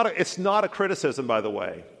 It's not a criticism, by the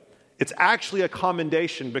way. It's actually a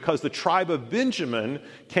commendation, because the tribe of Benjamin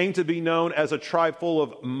came to be known as a tribe full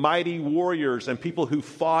of mighty warriors and people who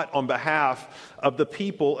fought on behalf of the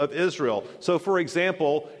people of Israel. So, for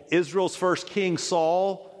example, Israel's first king,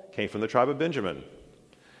 Saul, came from the tribe of Benjamin.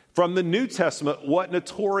 From the New Testament, what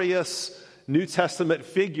notorious New Testament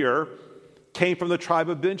figure came from the tribe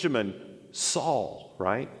of Benjamin? Saul,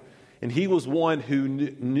 right? And he was one who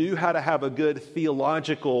knew how to have a good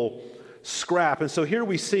theological scrap. And so here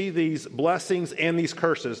we see these blessings and these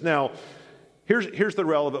curses. Now, here's the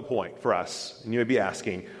relevant point for us. And you may be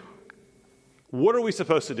asking, what are we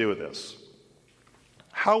supposed to do with this?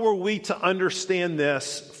 How are we to understand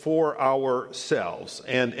this for ourselves?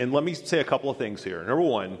 And let me say a couple of things here. Number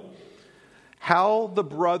one, how the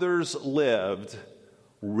brothers lived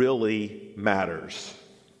really matters.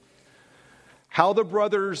 How the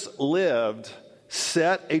brothers lived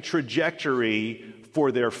set a trajectory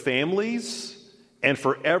for their families and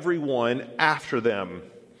for everyone after them.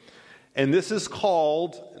 And this is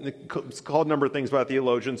it's called a number of things by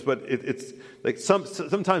theologians, but it's like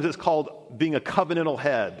sometimes it's called being a covenantal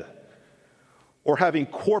head or having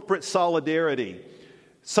corporate solidarity.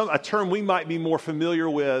 A term we might be more familiar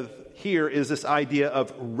with here is this idea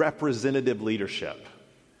of representative leadership.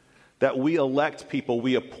 That we elect people,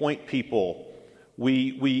 we appoint people,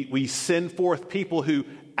 we send forth people who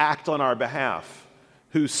act on our behalf,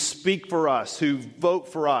 who speak for us, who vote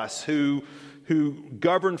for us, who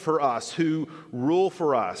govern for us, who rule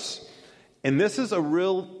for us. And this is a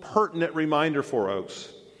real pertinent reminder for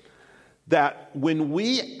Oaks that when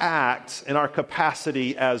we act in our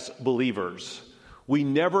capacity as believers, we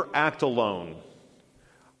never act alone.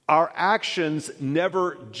 Our actions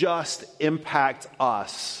never just impact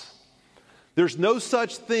us. There's no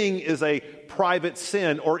such thing as a private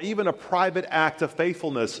sin or even a private act of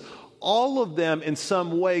faithfulness. All of them in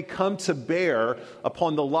some way come to bear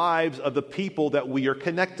upon the lives of the people that we are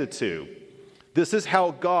connected to. This is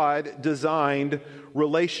how God designed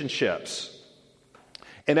relationships.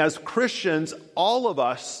 And as Christians, all of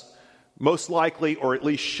us, most likely, or at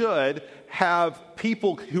least should, have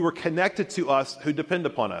people who are connected to us who depend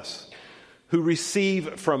upon us, who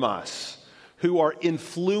receive from us, who are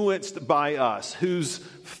influenced by us, whose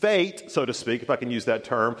fate, so to speak, if I can use that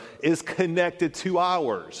term, is connected to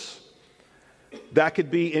ours. That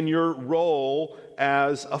could be in your role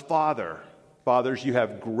as a father. Fathers, you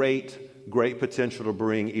have great potential to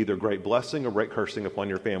bring either great blessing or great cursing upon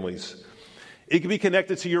your families. It could be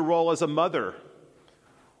connected to your role as a mother,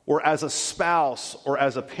 or as a spouse, or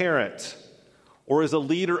as a parent, or as a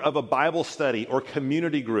leader of a Bible study or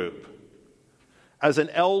community group, as an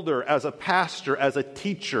elder, as a pastor, as a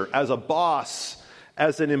teacher, as a boss,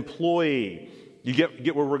 as an employee. You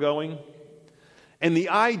get where we're going? And the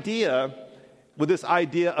idea, with this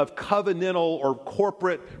idea of covenantal or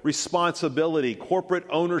corporate responsibility, corporate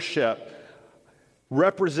ownership,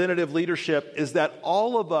 representative leadership, is that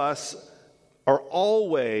all of us are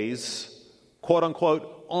always, quote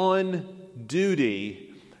unquote, on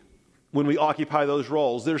duty when we occupy those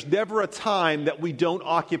roles. There's never a time that we don't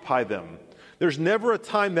occupy them. There's never a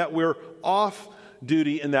time that we're off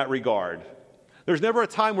duty in that regard. There's never a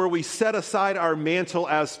time where we set aside our mantle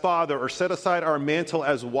as father, or set aside our mantle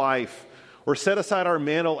as wife, or set aside our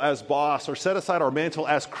mantle as boss, or set aside our mantle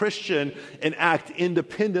as Christian and act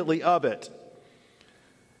independently of it.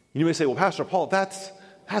 You may say, well, Pastor Paul,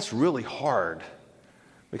 that's really hard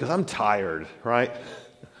because I'm tired, right?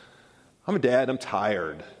 I'm a dad, I'm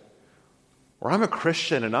tired. Or I'm a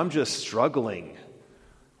Christian and I'm just struggling.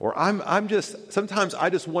 Or sometimes I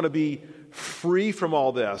just want to be free from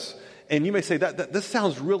all this. And you may say, that this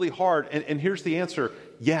sounds really hard. And here's the answer: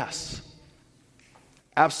 yes.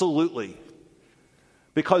 Absolutely.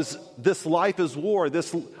 Because this life is war.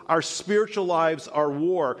 Our spiritual lives are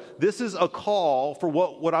war. This is a call for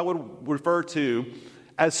what I would refer to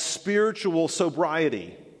as spiritual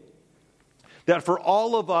sobriety. That for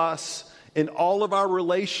all of us, in all of our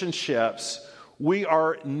relationships, we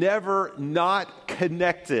are never not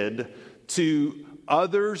connected to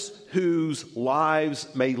others whose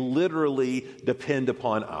lives may literally depend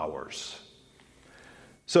upon ours.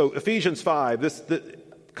 So Ephesians 5, this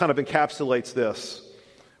kind of encapsulates this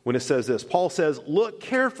when it says this. Paul says, "Look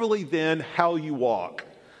carefully then how you walk,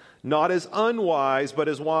 not as unwise, but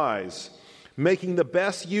as wise, making the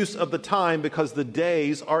best use of the time because the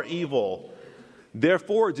days are evil.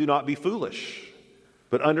 Therefore do not be foolish,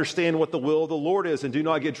 but understand what the will of the Lord is, and do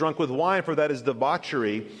not get drunk with wine, for that is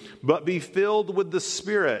debauchery, but be filled with the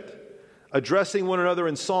Spirit, addressing one another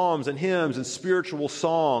in psalms and hymns and spiritual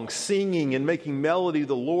songs, singing and making melody to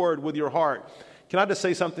the Lord with your heart." Can I just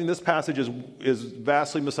say something? This passage is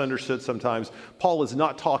vastly misunderstood sometimes. Paul is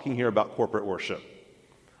not talking here about corporate worship.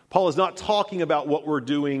 Paul is not talking about what we're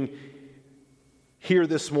doing here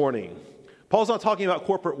this morning. Paul's not talking about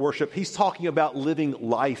corporate worship. He's talking about living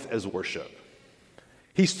life as worship.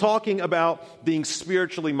 He's talking about being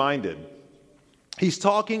spiritually minded. He's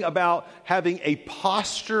talking about having a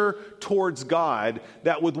posture towards God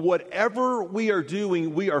that with whatever we are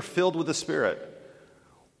doing, we are filled with the Spirit.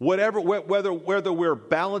 Whether we're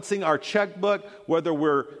balancing our checkbook, whether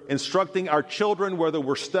we're instructing our children, whether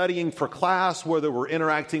we're studying for class, whether we're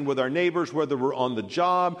interacting with our neighbors, whether we're on the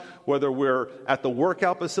job, whether we're at the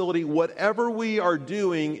workout facility, whatever we are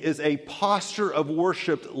doing is a posture of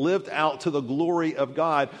worship lived out to the glory of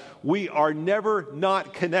God. We are never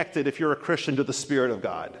not connected, if you're a Christian, to the Spirit of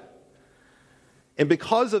God. And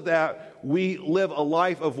because of that, we live a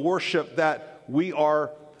life of worship that we are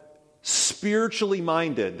spiritually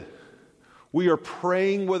minded. We are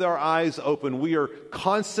praying with our eyes open. We are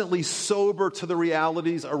constantly sober to the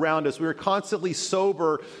realities around us. We are constantly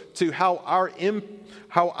sober to how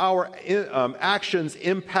our actions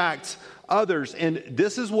impact others. And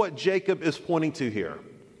this is what Jacob is pointing to here.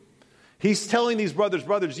 He's telling these brothers,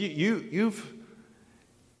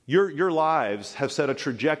 your lives have set a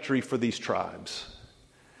trajectory for these tribes.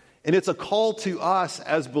 And it's a call to us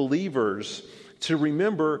as believers to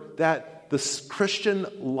remember that the Christian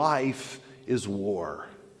life is war.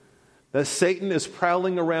 That Satan is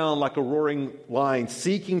prowling around like a roaring lion,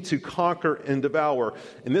 seeking to conquer and devour.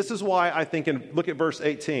 And this is why I think, and look at verse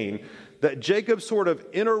 18, that Jacob sort of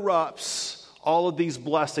interrupts all of these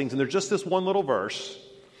blessings, and there's just this one little verse,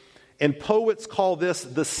 and poets call this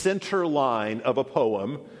the center line of a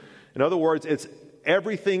poem. In other words, it's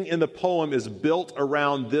everything in the poem is built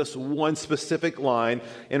around this one specific line.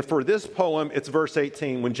 And for this poem, it's verse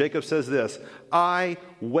 18 when Jacob says this, I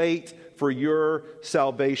wait for your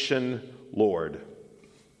salvation, Lord.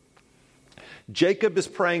 Jacob is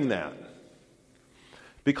praying that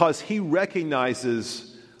because he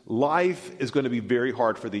recognizes life is going to be very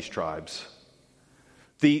hard for these tribes.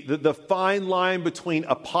 The fine line between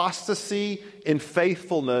apostasy and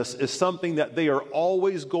faithfulness is something that they are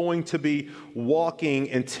always going to be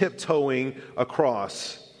walking and tiptoeing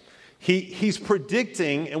across. He's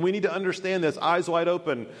predicting, and we need to understand this, eyes wide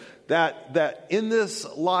open, that in this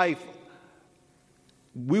life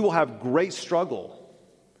we will have great struggle.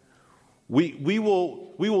 We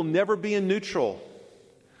will never be in neutral.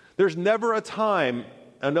 There's never a time,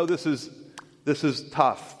 I know this is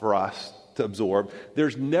tough for us to absorb.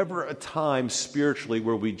 There's never a time spiritually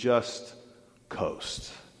where we just coast.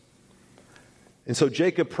 And so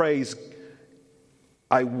Jacob prays,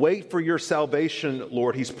 I wait for your salvation,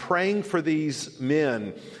 Lord. He's praying for these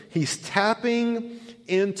men. He's tapping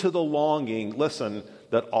into the longing, listen,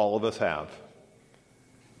 that all of us have.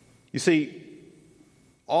 You see,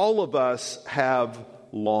 all of us have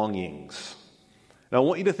longings. Now I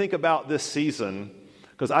want you to think about this season,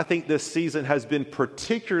 because I think this season has been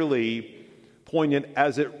particularly poignant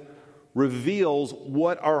as it reveals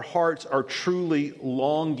what our hearts are truly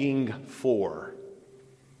longing for.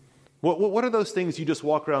 What are those things you just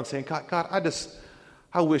walk around saying, God,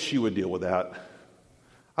 I wish you would deal with that.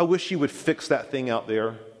 I wish you would fix that thing out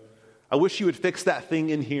there. I wish you would fix that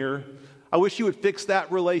thing in here. I wish you would fix that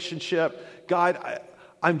relationship. God,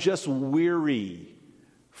 I'm just weary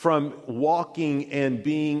from walking and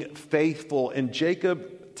being faithful. And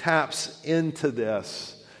Jacob taps into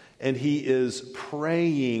this. And he is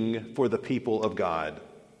praying for the people of God.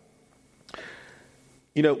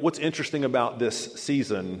 You know, what's interesting about this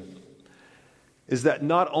season is that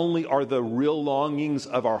not only are the real longings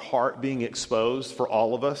of our heart being exposed for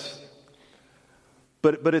all of us,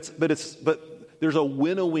 but there's a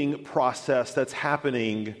winnowing process that's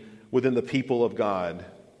happening within the people of God.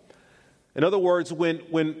 In other words, when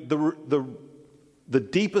the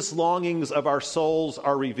deepest longings of our souls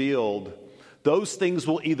are revealed, those things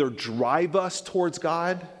will either drive us towards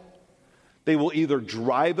God, they will either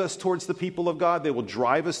drive us towards the people of God, they will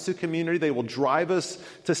drive us to community, they will drive us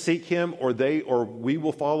to seek Him, or we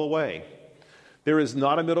will fall away. There is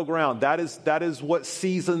not a middle ground. That is what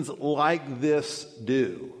seasons like this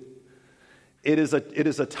do. It is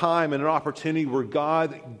a time and an opportunity where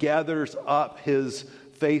God gathers up His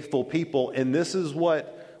faithful people, and this is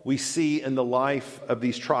what we see in the life of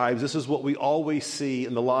these tribes. This is what we always see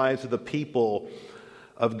in the lives of the people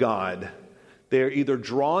of God. They're either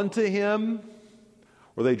drawn to Him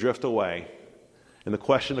or they drift away. And the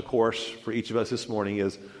question, of course, for each of us this morning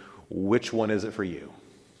is, which one is it for you?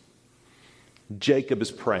 Jacob is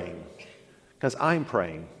praying, because I'm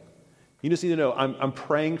praying. You just need to know, I'm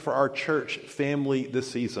praying for our church family this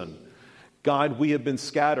season. God, we have been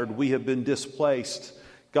scattered. We have been displaced.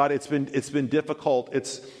 God, it's been difficult.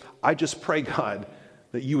 I just pray, God,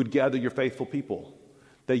 that you would gather your faithful people,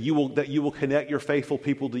 that you will connect your faithful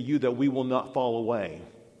people to you, that we will not fall away.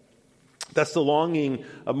 That's the longing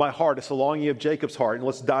of my heart. It's the longing of Jacob's heart. And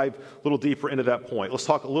let's dive a little deeper into that point. Let's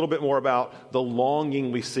talk a little bit more about the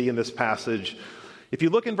longing we see in this passage. If you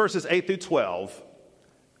look in verses 8 through 12,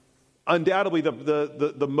 undoubtedly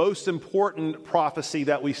the most important prophecy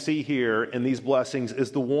that we see here in these blessings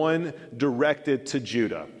is the one directed to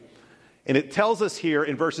Judah. And it tells us here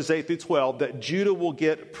in verses 8 through 12 that Judah will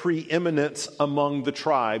get preeminence among the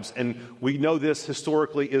tribes. And we know this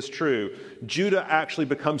historically is true. Judah actually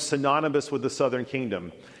becomes synonymous with the southern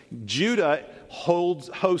kingdom. Judah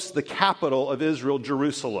hosts the capital of Israel,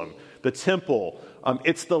 Jerusalem, the temple.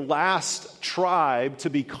 It's the last tribe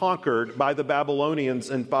to be conquered by the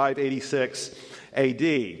Babylonians in 586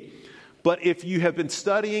 AD. But if you have been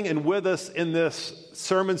studying and with us in this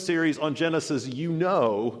sermon series on Genesis, you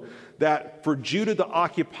know that for Judah to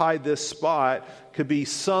occupy this spot could be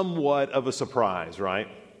somewhat of a surprise, right?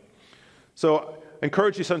 So I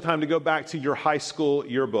encourage you sometime to go back to your high school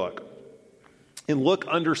yearbook and look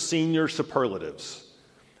under senior superlatives.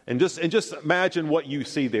 And just imagine what you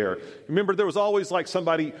see there. Remember, there was always like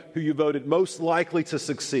somebody who you voted most likely to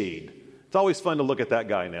succeed. It's always fun to look at that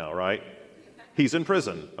guy now, right? He's in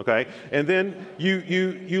prison, okay? And then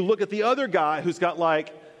you look at the other guy who's got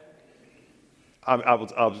like, I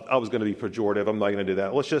was going to be pejorative. I'm not going to do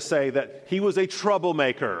that. Let's just say that he was a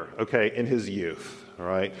troublemaker, okay, in his youth, all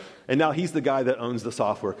right? And now he's the guy that owns the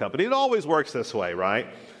software company. It always works this way, right?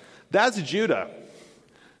 That's Judah.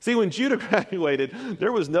 See, when Judah graduated,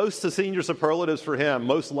 there was no senior superlatives for him,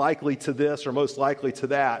 most likely to this or most likely to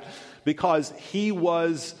that, because he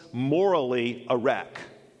was morally a wreck.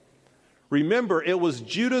 Remember, it was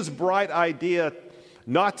Judah's bright idea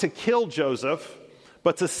not to kill Joseph,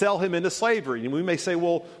 but to sell him into slavery. And we may say,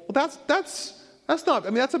 well, that's not, I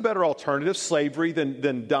mean, that's a better alternative, slavery,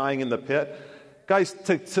 than dying in the pit. Guys,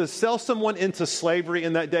 to sell someone into slavery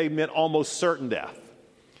in that day meant almost certain death.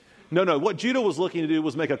 No, what Judah was looking to do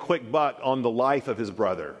was make a quick buck on the life of his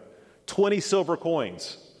brother. 20 silver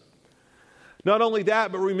coins. Not only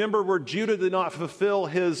that, but remember where Judah did not fulfill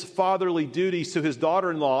his fatherly duties to his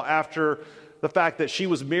daughter-in-law after the fact that she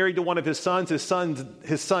was married to one of his sons.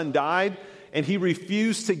 His son died, and he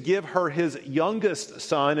refused to give her his youngest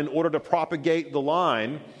son in order to propagate the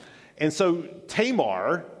line. And so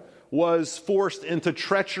Tamar was forced into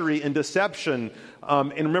treachery and deception.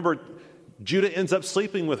 And remember, Judah ends up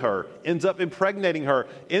sleeping with her, ends up impregnating her,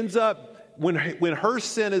 ends up, when her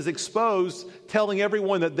sin is exposed, telling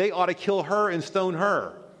everyone that they ought to kill her and stone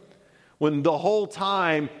her, when the whole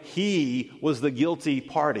time he was the guilty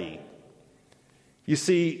party. You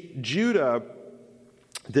see, Judah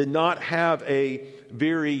did not have a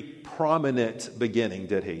very prominent beginning,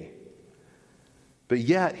 did he? But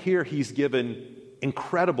yet, here he's given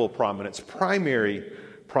incredible prominence, primary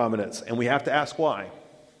prominence, and we have to ask why.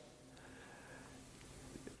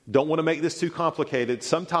 Don't want to make this too complicated.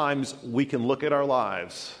 Sometimes we can look at our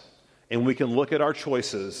lives and we can look at our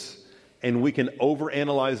choices and we can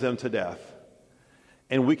overanalyze them to death.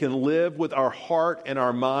 And we can live with our heart and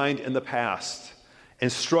our mind in the past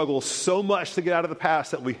and struggle so much to get out of the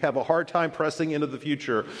past that we have a hard time pressing into the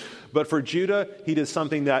future. But for Judah, he did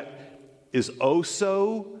something that is oh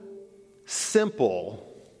so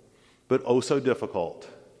simple, but oh so difficult.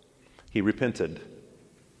 He repented.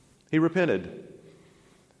 He repented.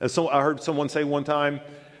 As so I heard someone say one time,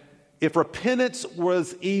 if repentance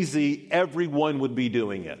was easy, everyone would be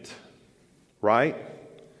doing it, right?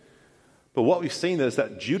 But what we've seen is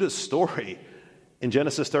that Judah's story in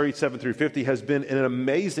Genesis 37 through 50 has been an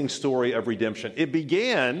amazing story of redemption. It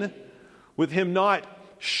began with him not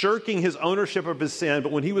shirking his ownership of his sin,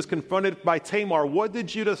 but when he was confronted by Tamar, what did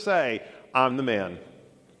Judah say? I'm the man.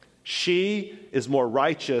 She is more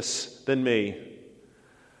righteous than me.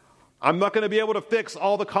 I'm not going to be able to fix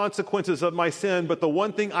all the consequences of my sin, but the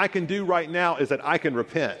one thing I can do right now is that I can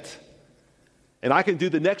repent. And I can do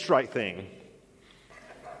the next right thing.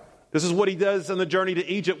 This is what he does on the journey to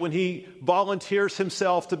Egypt when he volunteers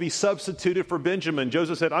himself to be substituted for Benjamin.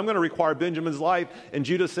 Joseph said, I'm going to require Benjamin's life. And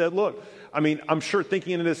Judah said, look, I'm sure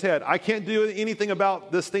thinking in his head, I can't do anything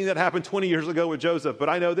about this thing that happened 20 years ago with Joseph, but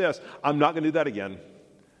I know this, I'm not going to do that again.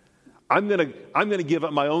 I'm going to give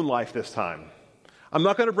up my own life this time. I'm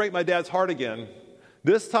not going to break my dad's heart again.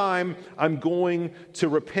 This time, I'm going to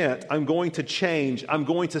repent. I'm going to change. I'm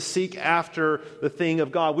going to seek after the thing of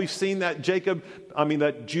God. We've seen that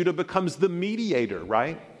that Judah becomes the mediator,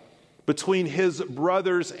 right? Between his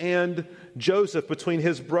brothers and Joseph, between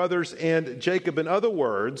his brothers and Jacob. In other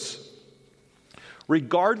words,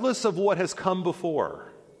 regardless of what has come before,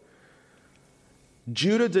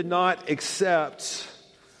 Judah did not accept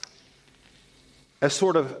as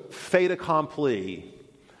sort of fait accompli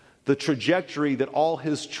the trajectory that all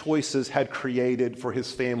his choices had created for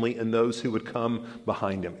his family and those who would come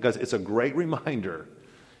behind him. Because it's a great reminder.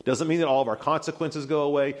 It doesn't mean that all of our consequences go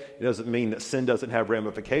away. It doesn't mean that sin doesn't have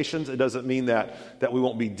ramifications. It doesn't mean that we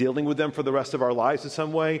won't be dealing with them for the rest of our lives in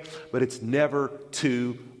some way. But it's never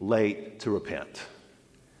too late to repent.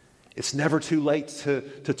 It's never too late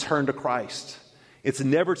to turn to Christ. It's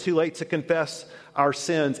never too late to confess our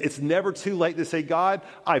sins. It's never too late to say, God,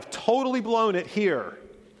 I've totally blown it here,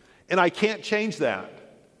 and I can't change that.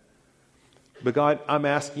 But God, I'm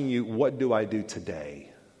asking you, what do I do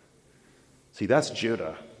today? See, that's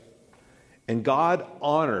Judah. And God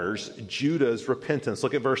honors Judah's repentance.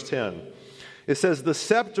 Look at verse 10. It says, the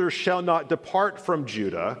scepter shall not depart from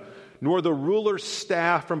Judah, nor the ruler's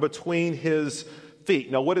staff from between his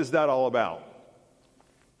feet. Now, what is that all about?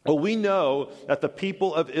 Well, we know that the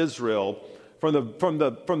people of Israel, from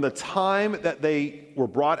the time that they were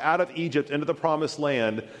brought out of Egypt into the promised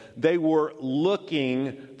land, they were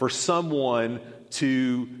looking for someone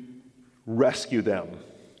to rescue them.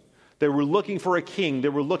 They were looking for a king. They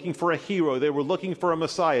were looking for a hero. They were looking for a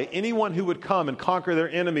Messiah. Anyone who would come and conquer their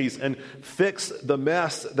enemies and fix the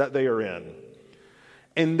mess that they are in.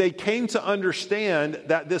 And they came to understand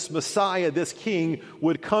that this Messiah, this king,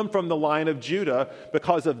 would come from the line of Judah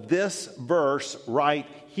because of this verse right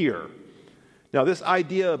here. Now, this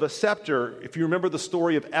idea of a scepter, if you remember the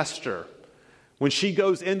story of Esther, when she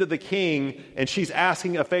goes into the king and she's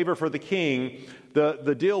asking a favor for the king,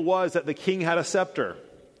 the deal was that the king had a scepter.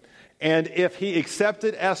 And if he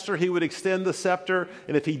accepted Esther, he would extend the scepter.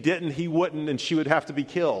 And if he didn't, he wouldn't, and she would have to be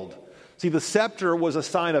killed. See, the scepter was a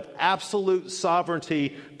sign of absolute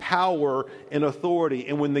sovereignty, power, and authority.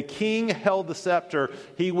 And when the king held the scepter,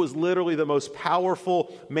 he was literally the most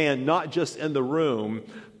powerful man, not just in the room,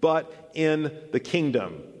 but in the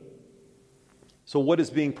kingdom. So what is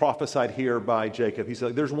being prophesied here by Jacob? He's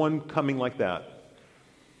like, there's one coming like that.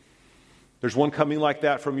 There's one coming like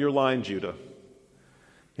that from your line, Judah.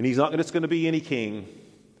 And he's not just going to be any king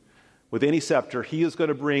with any scepter. He is going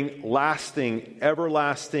to bring lasting,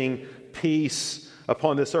 everlasting peace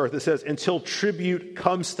upon this earth. It says, until tribute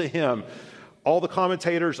comes to him. All the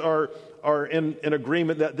commentators are in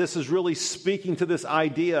agreement that this is really speaking to this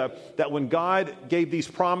idea that when God gave these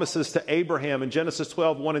promises to Abraham in Genesis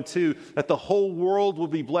 12, 1 and 2, that the whole world will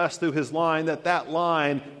be blessed through his line, that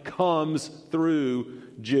line comes through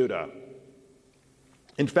Judah.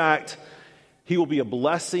 In fact, he will be a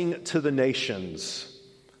blessing to the nations.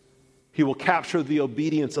 He will capture the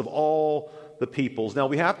obedience of all the peoples. Now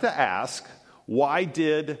we have to ask, why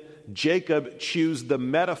did Jacob choose the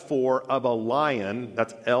metaphor of a lion,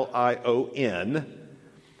 that's Lion,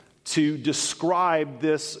 to describe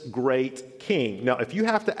this great king? Now, if you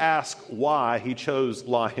have to ask why he chose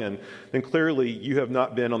lion, then clearly you have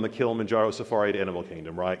not been on the Kilimanjaro safari to Animal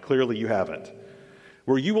Kingdom, right? Clearly you haven't.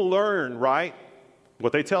 Where you will learn, right,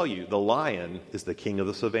 what they tell you, the lion is the king of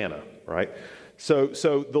the savannah, right? So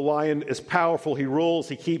the lion is powerful, he rules,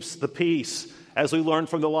 he keeps the peace. As we learned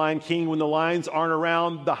from the Lion King, when the lions aren't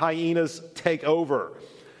around, the hyenas take over.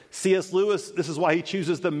 C.S. Lewis, this is why he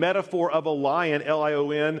chooses the metaphor of a lion,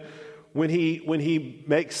 Lion, when he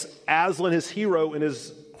makes Aslan his hero in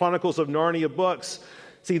his Chronicles of Narnia books.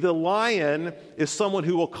 See, the lion is someone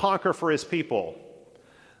who will conquer for his people.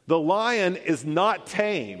 The lion is not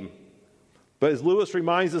tame, but as Lewis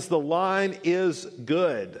reminds us, the lion is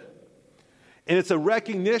good. And it's a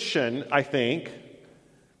recognition, I think,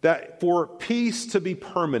 that for peace to be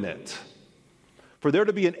permanent, for there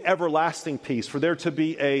to be an everlasting peace, for there to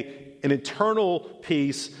be an eternal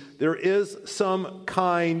peace, there is some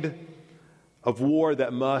kind of war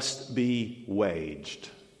that must be waged.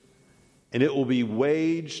 And it will be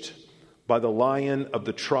waged by the Lion of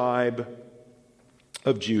the tribe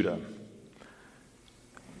of Judah.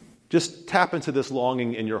 Just tap into this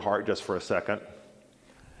longing in your heart just for a second.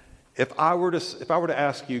 If I were to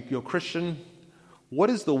ask you, Christian, what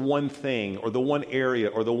is the one thing or the one area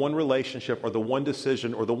or the one relationship or the one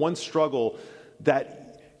decision or the one struggle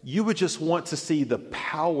that you would just want to see the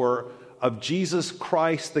power of Jesus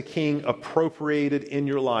Christ the King appropriated in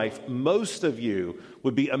your life? Most of you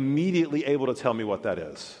would be immediately able to tell me what that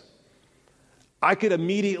is. I could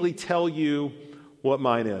immediately tell you what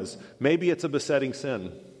mine is. Maybe it's a besetting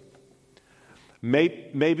sin.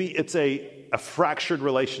 Maybe it's a fractured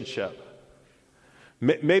relationship.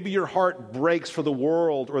 Maybe your heart breaks for the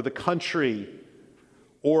world or the country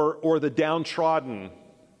or the downtrodden.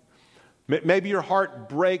 Maybe your heart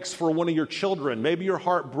breaks for one of your children. Maybe your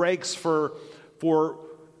heart breaks for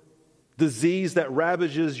disease that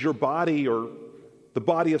ravages your body or the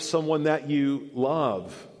body of someone that you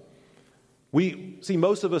love.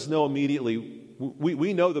 Most of us know immediately,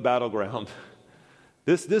 we know the battleground.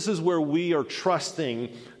 This is where we are trusting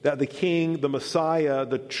that the King, the Messiah,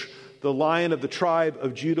 the Lion of the tribe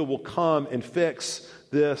of Judah will come and fix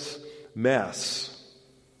this mess.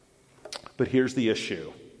 But here's the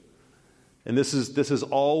issue. And this is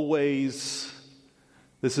always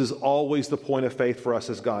the point of faith for us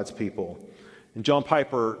as God's people. And John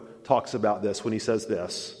Piper talks about this when he says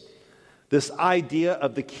this idea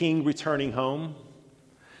of the king returning home,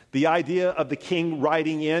 the idea of the king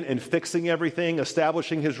riding in and fixing everything,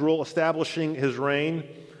 establishing his rule, establishing his reign,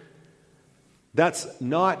 that's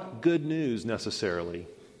not good news necessarily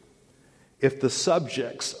if the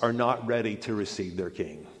subjects are not ready to receive their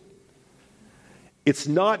king. It's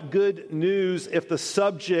not good news if the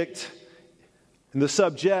subject and the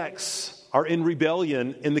subjects are in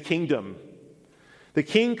rebellion in the kingdom. The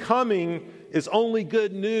king coming is only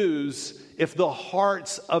good news if the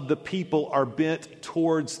hearts of the people are bent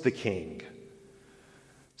towards the king.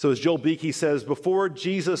 So as Joel Beakey says, before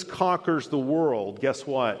Jesus conquers the world, guess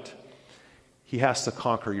what? He has to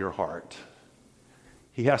conquer your heart.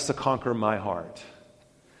 He has to conquer my heart.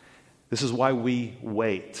 This is why we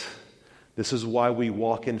wait. This is why we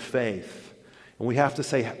walk in faith. And we have to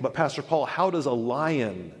say, but Pastor Paul, how does a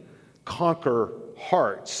lion conquer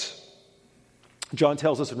hearts? John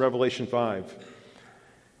tells us in Revelation 5,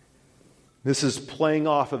 This is playing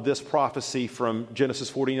off of this prophecy from Genesis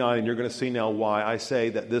 49, and you're going to see now why I say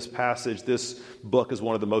that this passage, this book, is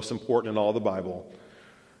one of the most important in all the Bible.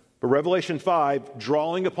 But Revelation 5,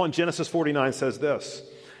 drawing upon Genesis 49, says this,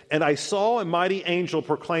 "And I saw a mighty angel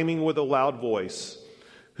proclaiming with a loud voice,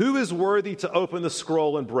 'Who is worthy to open the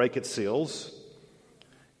scroll and break its seals?'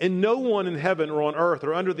 And no one in heaven or on earth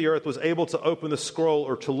or under the earth was able to open the scroll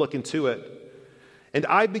or to look into it. And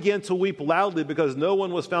I began to weep loudly because no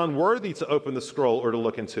one was found worthy to open the scroll or to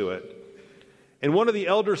look into it. And one of the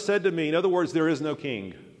elders said to me," in other words, there is no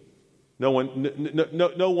king. No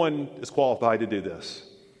one is qualified to do this.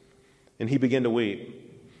 And he began to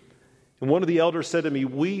weep. And one of the elders said to me,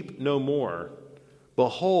 "Weep no more.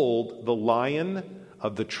 Behold, the Lion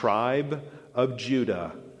of the tribe of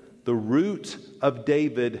Judah, the Root of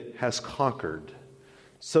David, has conquered,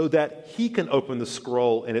 so that he can open the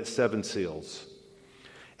scroll and its 7 seals.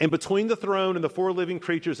 And between the throne and the 4 living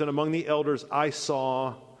creatures and among the elders, I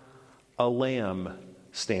saw a lamb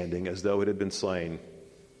standing as though it had been slain.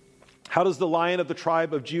 How does the Lion of the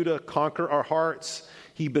tribe of Judah conquer our hearts?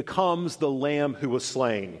 He becomes the lamb who was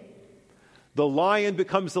slain. The lion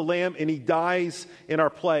becomes the lamb and he dies in our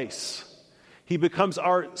place. He becomes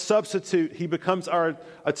our substitute. He becomes our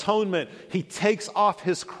atonement. He takes off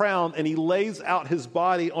his crown and he lays out his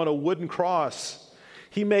body on a wooden cross.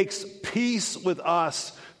 He makes peace with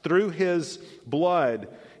us through his blood.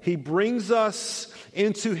 He brings us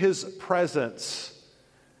into his presence.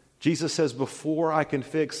 Jesus says, before I can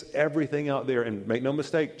fix everything out there, and make no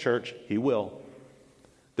mistake, church, he will.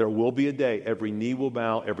 There will be a day every knee will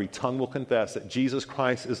bow, every tongue will confess that Jesus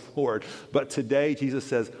Christ is Lord. But today, Jesus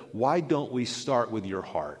says, why don't we start with your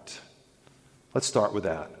heart? Let's start with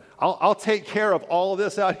that. I'll take care of all of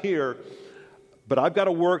this out here, but I've got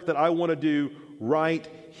a work that I want to do right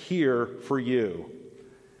here for you.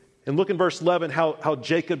 And look in verse 11 how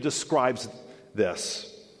Jacob describes this.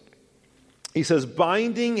 He says,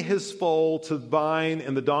 binding his foal to the vine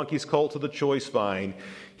and the donkey's colt to the choice vine,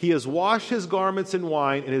 he has washed his garments in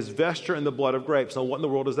wine and his vesture in the blood of grapes. Now, what in the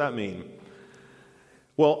world does that mean?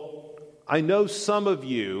 Well, I know some of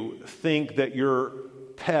you think that your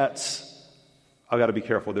pets, I've got to be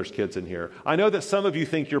careful, there's kids in here. I know that some of you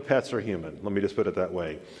think your pets are human. Let me just put it that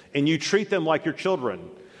way. And you treat them like your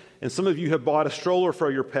children. And some of you have bought a stroller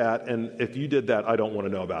for your pet, and if you did that, I don't want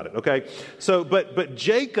to know about it, okay? So, but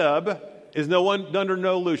Jacob is under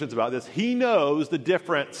no illusions about this. He knows the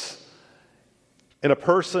difference in a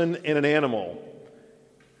person and an animal.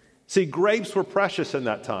 See, grapes were precious in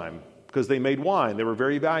that time because they made wine. They were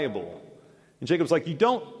very valuable. And Jacob's like, you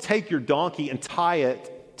don't take your donkey and tie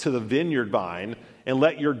it to the vineyard vine and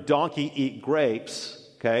let your donkey eat grapes,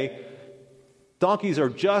 okay? Donkeys are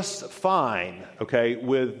just fine, okay,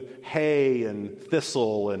 with hay and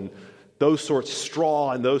thistle and those sorts,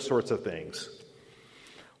 straw and those sorts of things.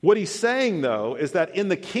 What he's saying, though, is that in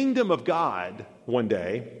the kingdom of God one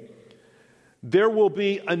day, there will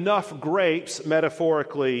be enough grapes,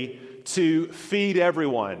 metaphorically, to feed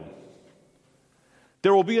everyone.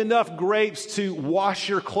 There will be enough grapes to wash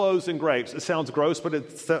your clothes in grapes. It sounds gross, but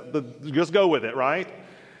just go with it, right?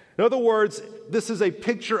 In other words, this is a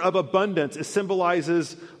picture of abundance. It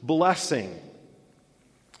symbolizes blessing.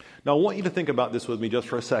 Now, I want you to think about this with me just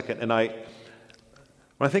for a second. And when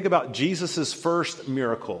I think about Jesus' first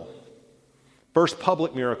miracle, first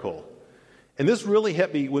public miracle, and this really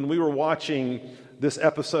hit me when we were watching this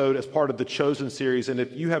episode as part of the Chosen series. And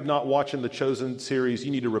if you have not watched the Chosen series,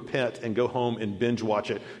 you need to repent and go home and binge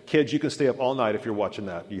watch it. Kids, you can stay up all night if you're watching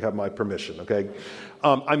that. You have my permission, okay?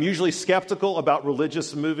 I'm usually skeptical about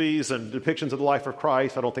religious movies and depictions of the life of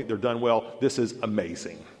Christ. I don't think they're done well. This is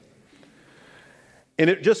amazing. And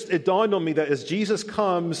it dawned on me that as Jesus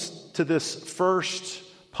comes to this first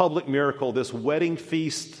public miracle, this wedding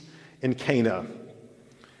feast in Cana,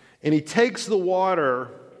 and he takes the water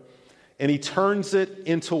and he turns it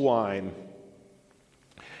into wine.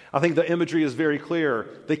 I think the imagery is very clear.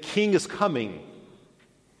 The king is coming.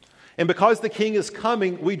 And because the king is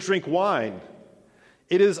coming, we drink wine.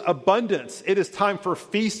 It is abundance. It is time for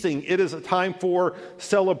feasting. It is a time for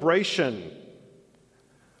celebration.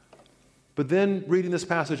 But then reading this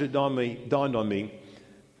passage, it dawned on me,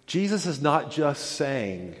 Jesus is not just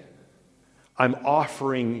saying, I'm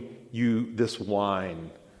offering you this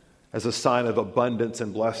wine as a sign of abundance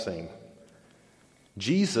and blessing.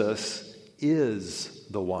 Jesus is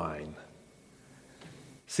the wine.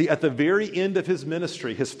 See, at the very end of his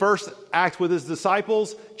ministry, his first act with his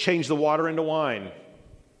disciples, changed the water into wine.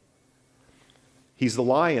 He's the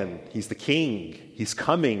lion. He's the king. He's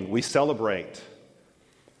coming. We celebrate.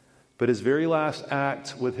 But his very last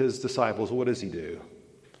act with his disciples, what does he do?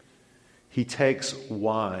 He takes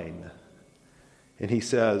wine And he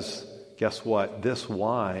says, guess what? This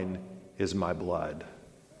wine is my blood.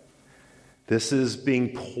 This is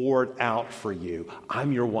being poured out for you.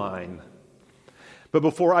 I'm your wine. But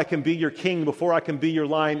before I can be your king, before I can be your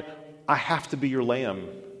lion, I have to be your lamb.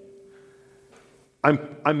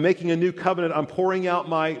 I'm making a new covenant. I'm pouring out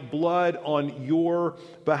my blood on your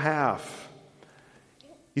behalf.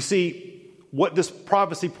 You see, what this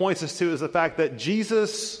prophecy points us to is the fact that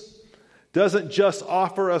Jesus doesn't just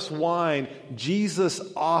offer us wine. Jesus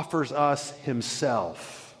offers us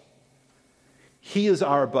himself. He is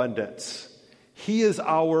our abundance. He is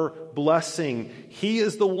our blessing. He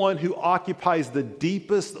is the one who occupies the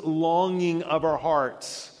deepest longing of our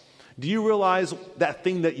hearts. Do you realize that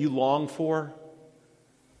thing that you long for?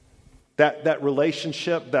 That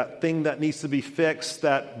relationship, that thing that needs to be fixed,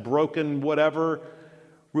 that broken whatever,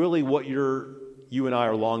 really what you and I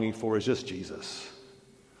are longing for is just Jesus.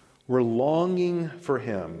 We're longing for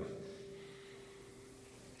him.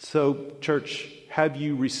 So, church, have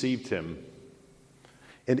you received him?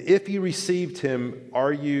 And if you received him,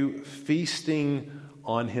 are you feasting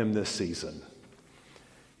on him this season?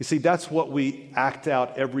 You see, that's what we act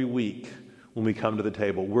out every week when we come to the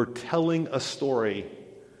table. We're telling a story.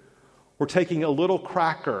 We're taking a little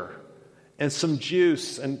cracker and some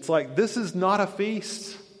juice, and it's like, this is not a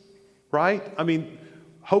feast, right? I mean,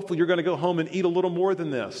 hopefully you're going to go home and eat a little more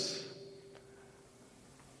than this.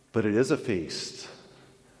 But it is a feast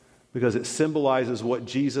because it symbolizes what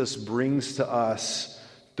Jesus brings to us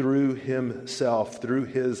through himself, through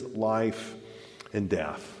his life and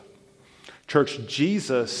death. Church,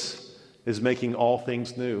 Jesus is making all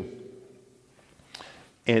things new.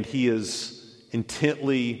 And he is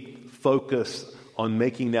intently focused on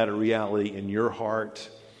making that a reality in your heart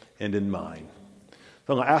and in mine.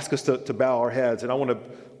 So I'm going to ask us to bow our heads, and I want to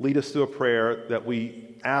lead us through a prayer that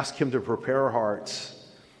we ask him to prepare our hearts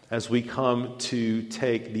as we come to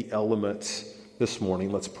take the elements this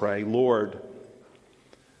morning. Let's pray. Lord,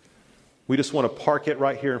 we just want to park it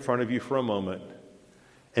right here in front of you for a moment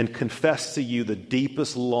and confess to you the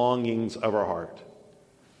deepest longings of our heart.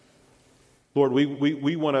 Lord,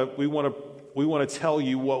 we want to tell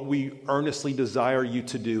you what we earnestly desire you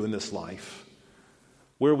to do in this life,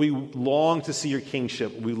 where we long to see your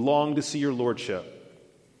kingship, we long to see your lordship.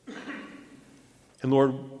 And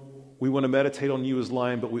Lord, we want to meditate on you as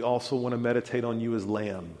lion, but we also want to meditate on you as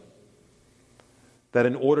lamb. That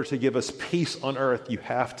in order to give us peace on earth, you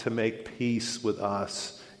have to make peace with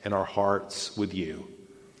us and our hearts with you.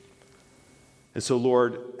 And so,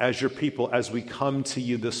 Lord, as your people, as we come to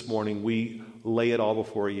you this morning, we lay it all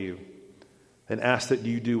before you and ask that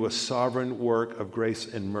you do a sovereign work of grace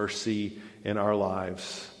and mercy in our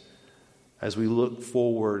lives as we look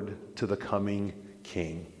forward to the coming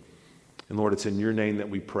King. And Lord, it's in your name that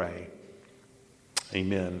we pray.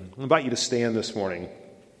 Amen. I invite you to stand this morning.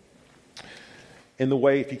 In the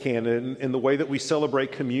way, if you can, in the way that we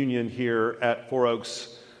celebrate communion here at Four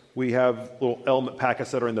Oaks, we have little element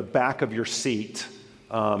packets that are in the back of your seat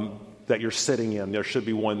that you're sitting in. There should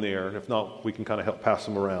be one there. And if not, we can kind of help pass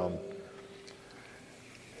them around.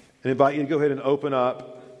 And invite you to go ahead and open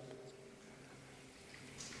up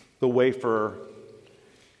the wafer.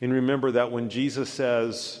 And remember that when Jesus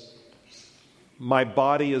says, my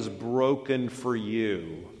body is broken for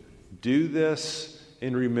you, do this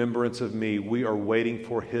in remembrance of me. We are waiting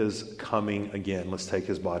for his coming again. Let's take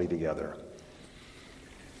his body together.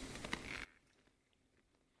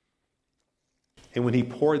 And when he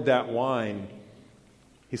poured that wine,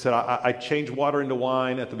 he said, I changed water into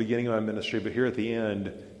wine at the beginning of my ministry, but here at the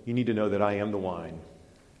end, you need to know that I am the wine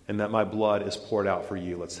and that my blood is poured out for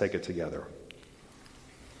you. Let's take it together.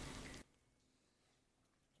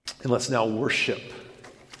 And let's now worship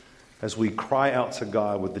as we cry out to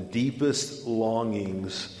God with the deepest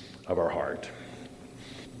longings of our heart.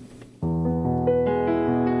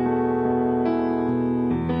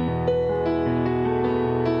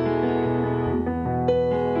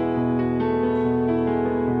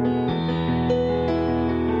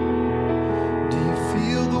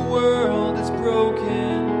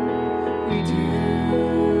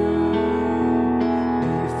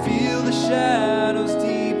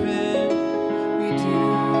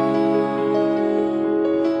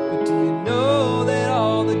 Know that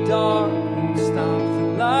all the darkness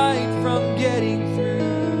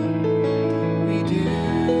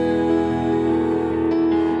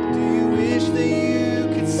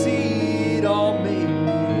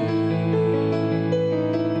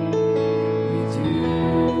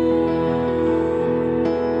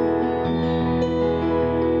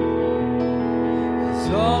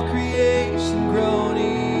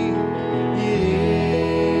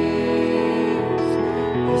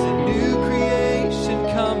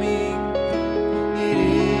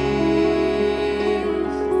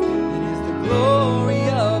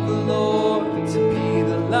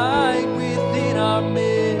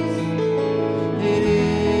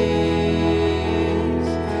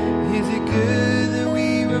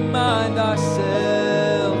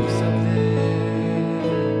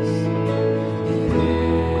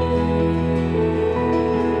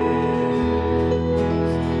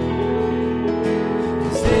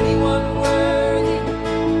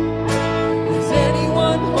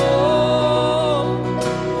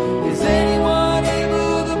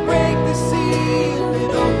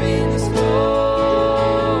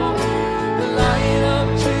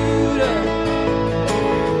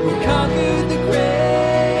conquered the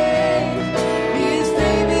grave. He is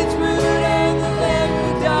David's root and the Lamb who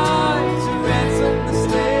died to ransom the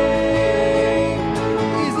slave.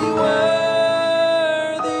 Is he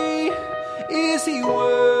worthy? Is he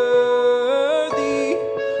worthy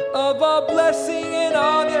of our blessing and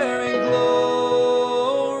honor and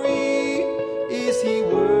glory? Is he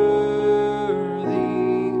worthy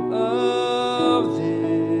of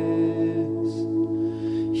this?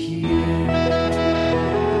 He is.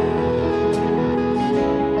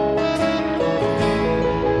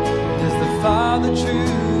 Does the Father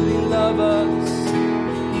truly love us?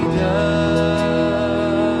 He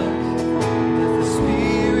does. Does the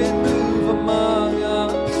Spirit move among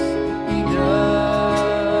us? He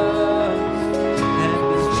does. And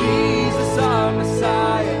does Jesus, our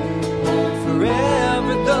Messiah, hold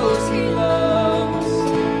forever those he loves?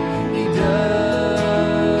 He does.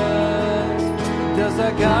 Does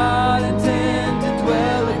our God intend to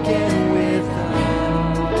dwell again with us?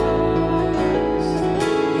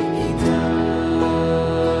 He does.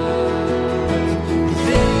 Is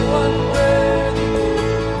anyone worthy?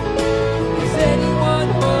 Is anyone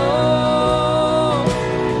whole?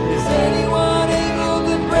 Is anyone able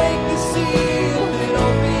to break the seal and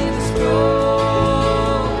open the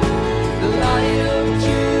scroll? The Lion of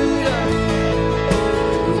Judah,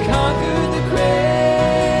 who conquered the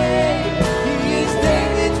grave. He is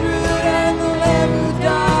David's root and the Lamb who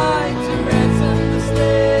died to ransom the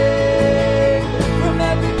slave. From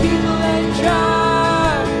every people and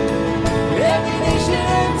tribe, every nation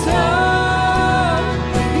and tongue,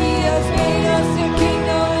 he has made us a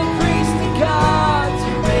kingdom and priest to God to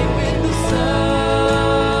reign with the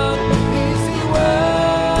Son. Is he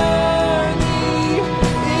worthy?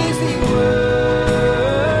 Is he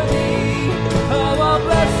worthy of all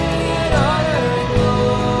blessing and honor and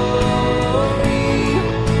glory?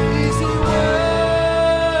 Is he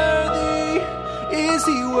worthy? Is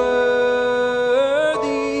he worthy?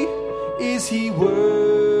 Is he worthy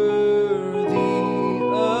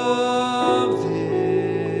of this?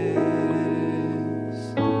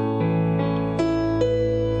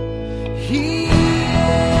 He is.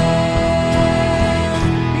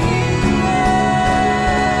 He is.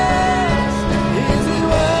 Is he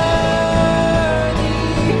worthy?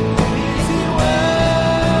 Is he worthy?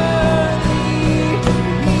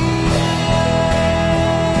 He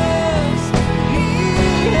is. He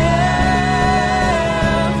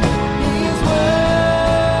is worthy.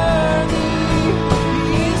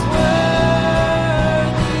 He's worthy.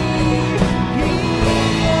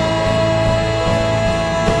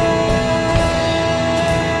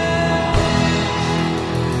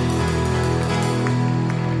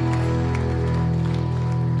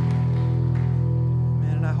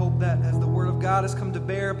 Man, and I hope that as the Word of God has come to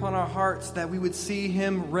bear upon our hearts, that we would see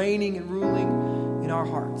Him reigning and ruling in our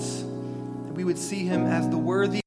hearts. That we would see Him as the worthy